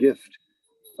 a gift.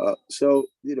 So,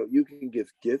 you know, you can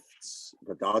give gifts,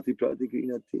 vadati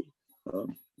pratikinati,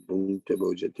 bhunte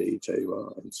bhojate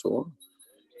chaiva, and so on.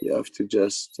 You have to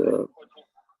just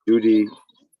do the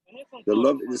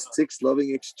 6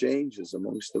 loving exchanges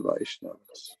amongst the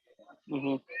Vaishnavas.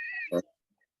 Mm-hmm.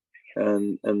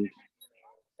 And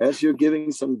as you're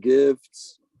giving some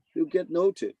gifts, you get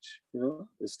noted, you know,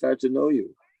 they start to know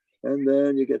you. And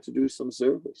then you get to do some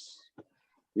service.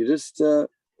 You just,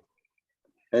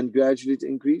 and gradually it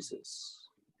increases,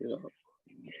 you know.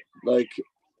 Like,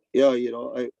 yeah, you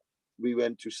know, we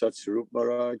went to Satsarup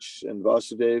Maharaj, and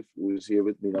Vasudev, who is here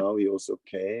with me now, he also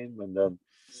came. And then,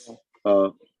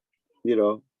 you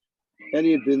know, and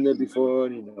he had been there before,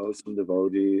 and he knows some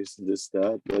devotees and this,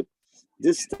 that. But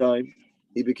this time,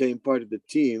 he became part of the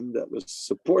team that was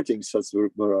supporting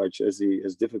Satsarup Maharaj as he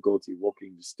has difficulty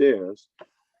walking the stairs.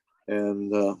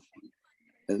 And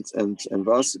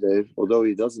Vasudev, although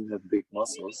he doesn't have big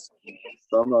muscles,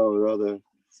 somehow or other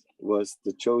was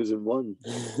the chosen one.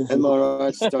 And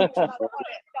Maharaj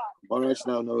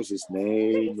now knows his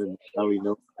name, and now he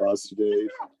knows Vasudev,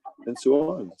 and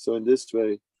so on. So in this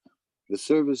way, the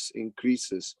service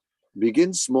increases.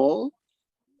 Begin small,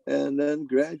 and then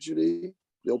gradually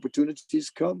the opportunities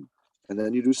come, and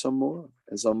then you do some more,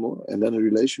 and then a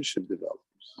relationship develops.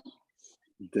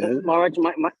 Then, Maharaj,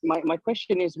 my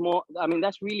question is more, I mean,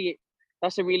 that's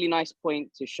a really nice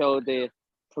point to show the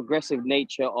progressive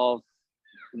nature of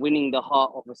winning the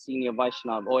heart of a senior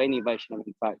Vaishnava, or any Vaishnava,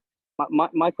 in fact.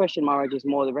 My question, Maharaj, is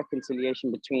more the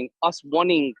reconciliation between us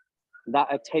wanting that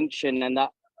attention and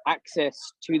that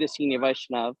access to the senior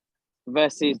Vaishnava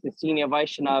versus the senior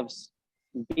Vaishnav's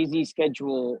busy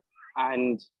schedule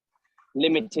and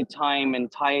limited time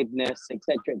and tiredness,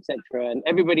 etc. And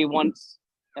everybody wants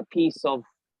a piece of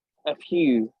a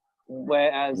few,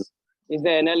 whereas is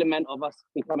there an element of us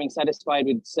becoming satisfied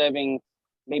with serving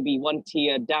maybe one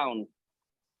tier down?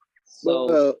 So,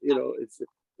 well, you know, it's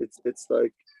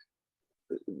like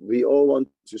we all want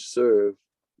to serve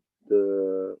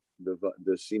the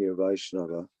senior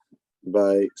Vaishnava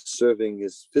by serving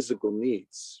his physical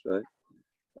needs, right?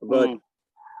 But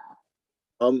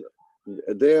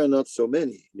there are not so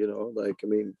many, you know. Like, I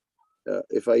mean,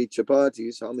 if I eat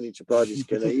chapatis, how many chapatis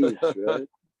can I eat, right?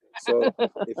 So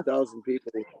if 1,000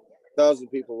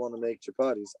 people want to make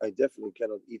chapatis, I definitely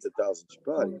cannot eat 1,000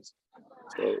 chapatis.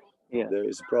 So there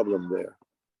is a problem there.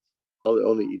 I'll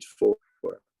only eat 4.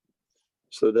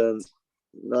 So then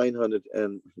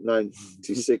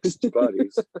 996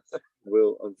 chapatis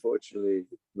will unfortunately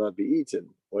not be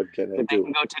eaten. What can I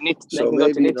do? So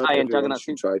maybe not everyone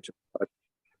should try to.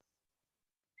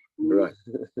 Right.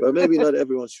 Well, maybe not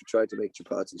everyone should try to make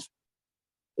chapatis.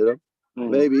 You know,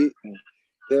 maybe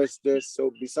there's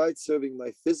so besides serving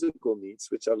my physical needs,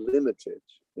 which are limited,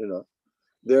 you know,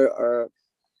 there are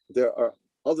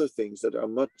other things that are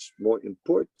much more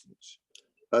important.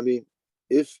 I mean,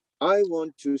 if I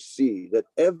want to see that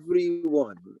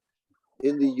everyone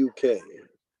in the UK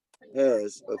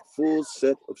has a full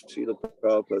set of Srila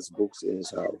Prabhupada's books in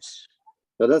his house.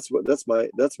 Now that's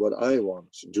what I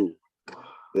want to do.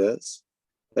 Yes.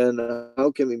 And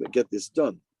how can we get this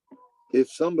done? If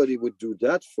somebody would do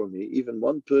that for me, even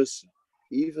one person,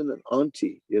 even an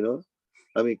auntie, you know,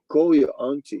 I mean, call your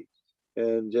auntie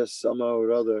and just somehow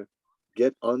or other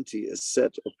get auntie a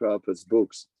set of Prabhupada's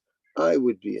books, I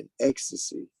would be in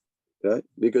ecstasy, right?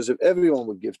 Because if everyone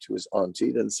would give to his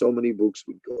auntie, then so many books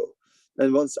would go.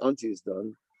 And once auntie is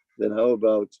done, then how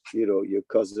about, you know, your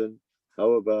cousin?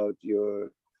 How about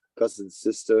your cousin's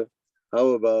sister? How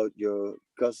about your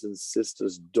cousin's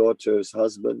sister's daughter's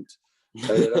husband?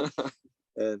 You know?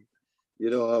 And you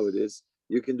know how it is.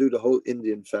 You can do the whole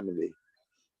Indian family.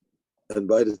 And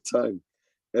by the time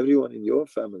everyone in your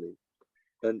family,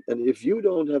 and if you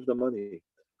don't have the money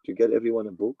to get everyone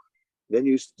a book, then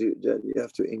you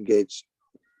have to engage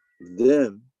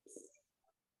them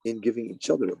in giving each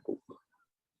other a book.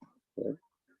 Yeah?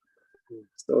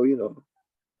 So, you know,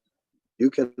 you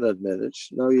cannot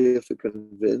manage. Now you have to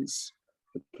convince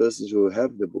the persons who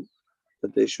have the book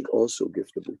that they should also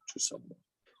give the book to someone.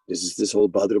 This is this whole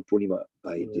Bhadra Purnima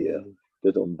idea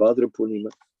that on Bhadra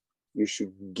Purnima, you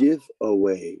should give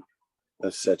away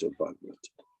a set of Bhagavad.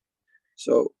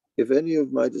 So if any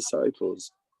of my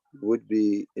disciples would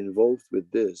be involved with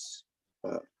this,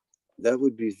 that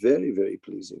would be very, very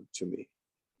pleasing to me.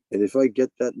 And if I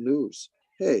get that news,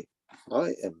 hey,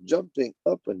 I am jumping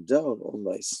up and down on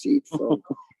my seat from,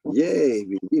 yay,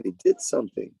 we really did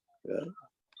something. Yeah?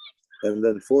 And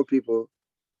then 4 people,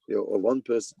 or 1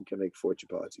 person can make 4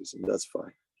 chapatis, and that's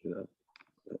fine,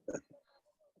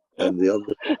 and the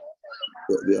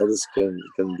others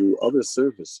can do other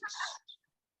services.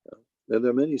 And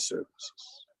there are many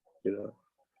services,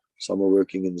 Some are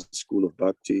working in the school of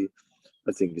bhakti.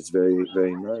 I think it's very,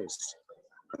 very nice.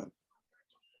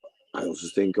 I also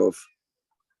think of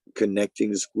connecting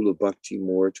the school of bhakti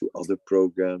more to other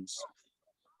programs.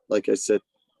 Like I said,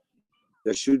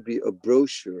 there should be a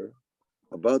brochure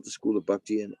about the school of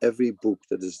bhakti in every book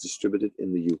that is distributed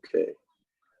in the UK.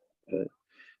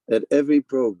 At every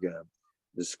program,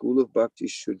 the school of bhakti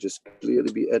should just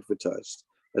clearly be advertised.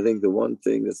 I think the one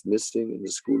thing that's missing in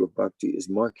the school of bhakti is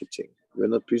marketing. We're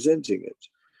not presenting it.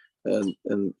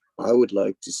 And I would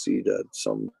like to see that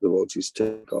some devotees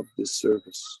take up this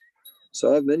service.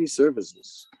 So I have many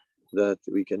services that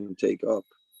we can take up.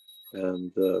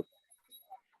 And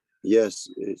yes,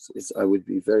 I would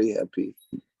be very happy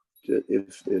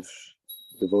if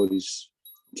devotees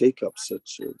take up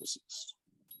such services.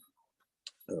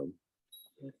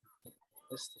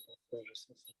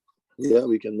 Yeah,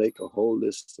 we can make a whole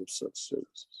list of such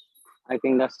services. I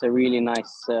think that's a really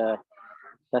nice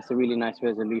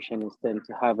resolution, is then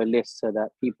to have a list so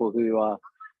that people who are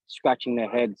scratching their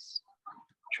heads,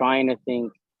 trying to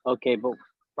think, okay, but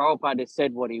Prabhupada has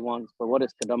said what he wants, but what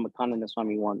does Kadamba Kanana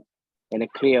Swami want? In a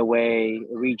clear way,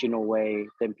 a regional way,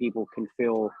 then people can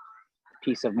feel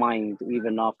peace of mind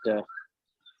even after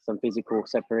some physical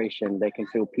separation. They can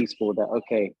feel peaceful that,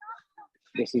 okay,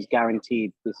 this is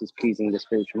guaranteed, this is pleasing the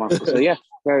spiritual master. So yeah,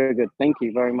 very good. Thank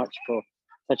you very much for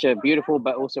such a beautiful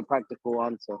but also practical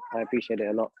answer. I appreciate it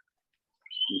a lot.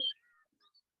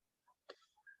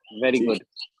 Very good.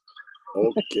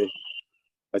 Okay.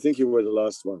 I think you were the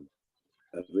last one.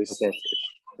 At least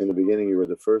in the beginning, you were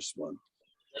the first one.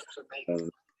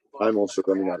 And I'm also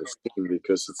running out of steam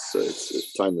because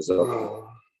it's time is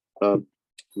up.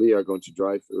 We are going to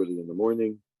drive early in the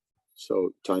morning,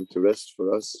 so time to rest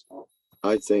for us.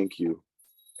 I thank you,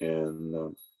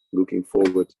 and looking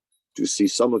forward to see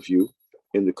some of you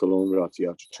in the Cologne Rath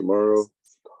Yatra tomorrow.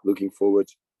 Looking forward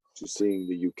to seeing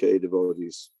the UK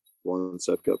devotees once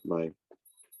I've got my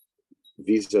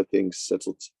visa things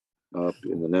settled up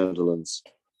in the Netherlands,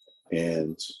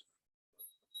 and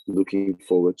looking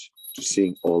forward to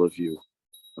seeing all of you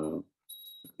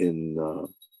in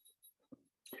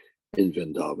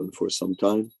Vrindavan for some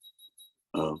time.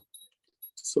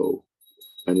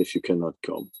 And if you cannot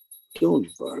come, don't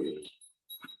worry.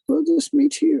 We'll just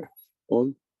meet here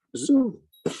on Zoom,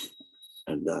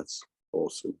 and that's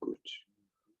also good.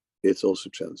 It's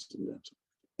also transcendental,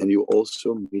 and you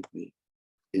also meet me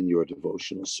in your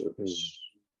devotional service.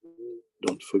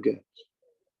 Don't forget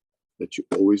that you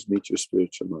always meet your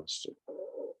spiritual master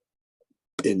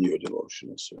in your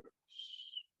devotional service.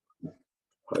 Hare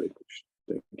Krishna.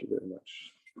 Thank you very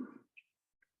much.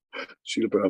 Srila Prabhupada.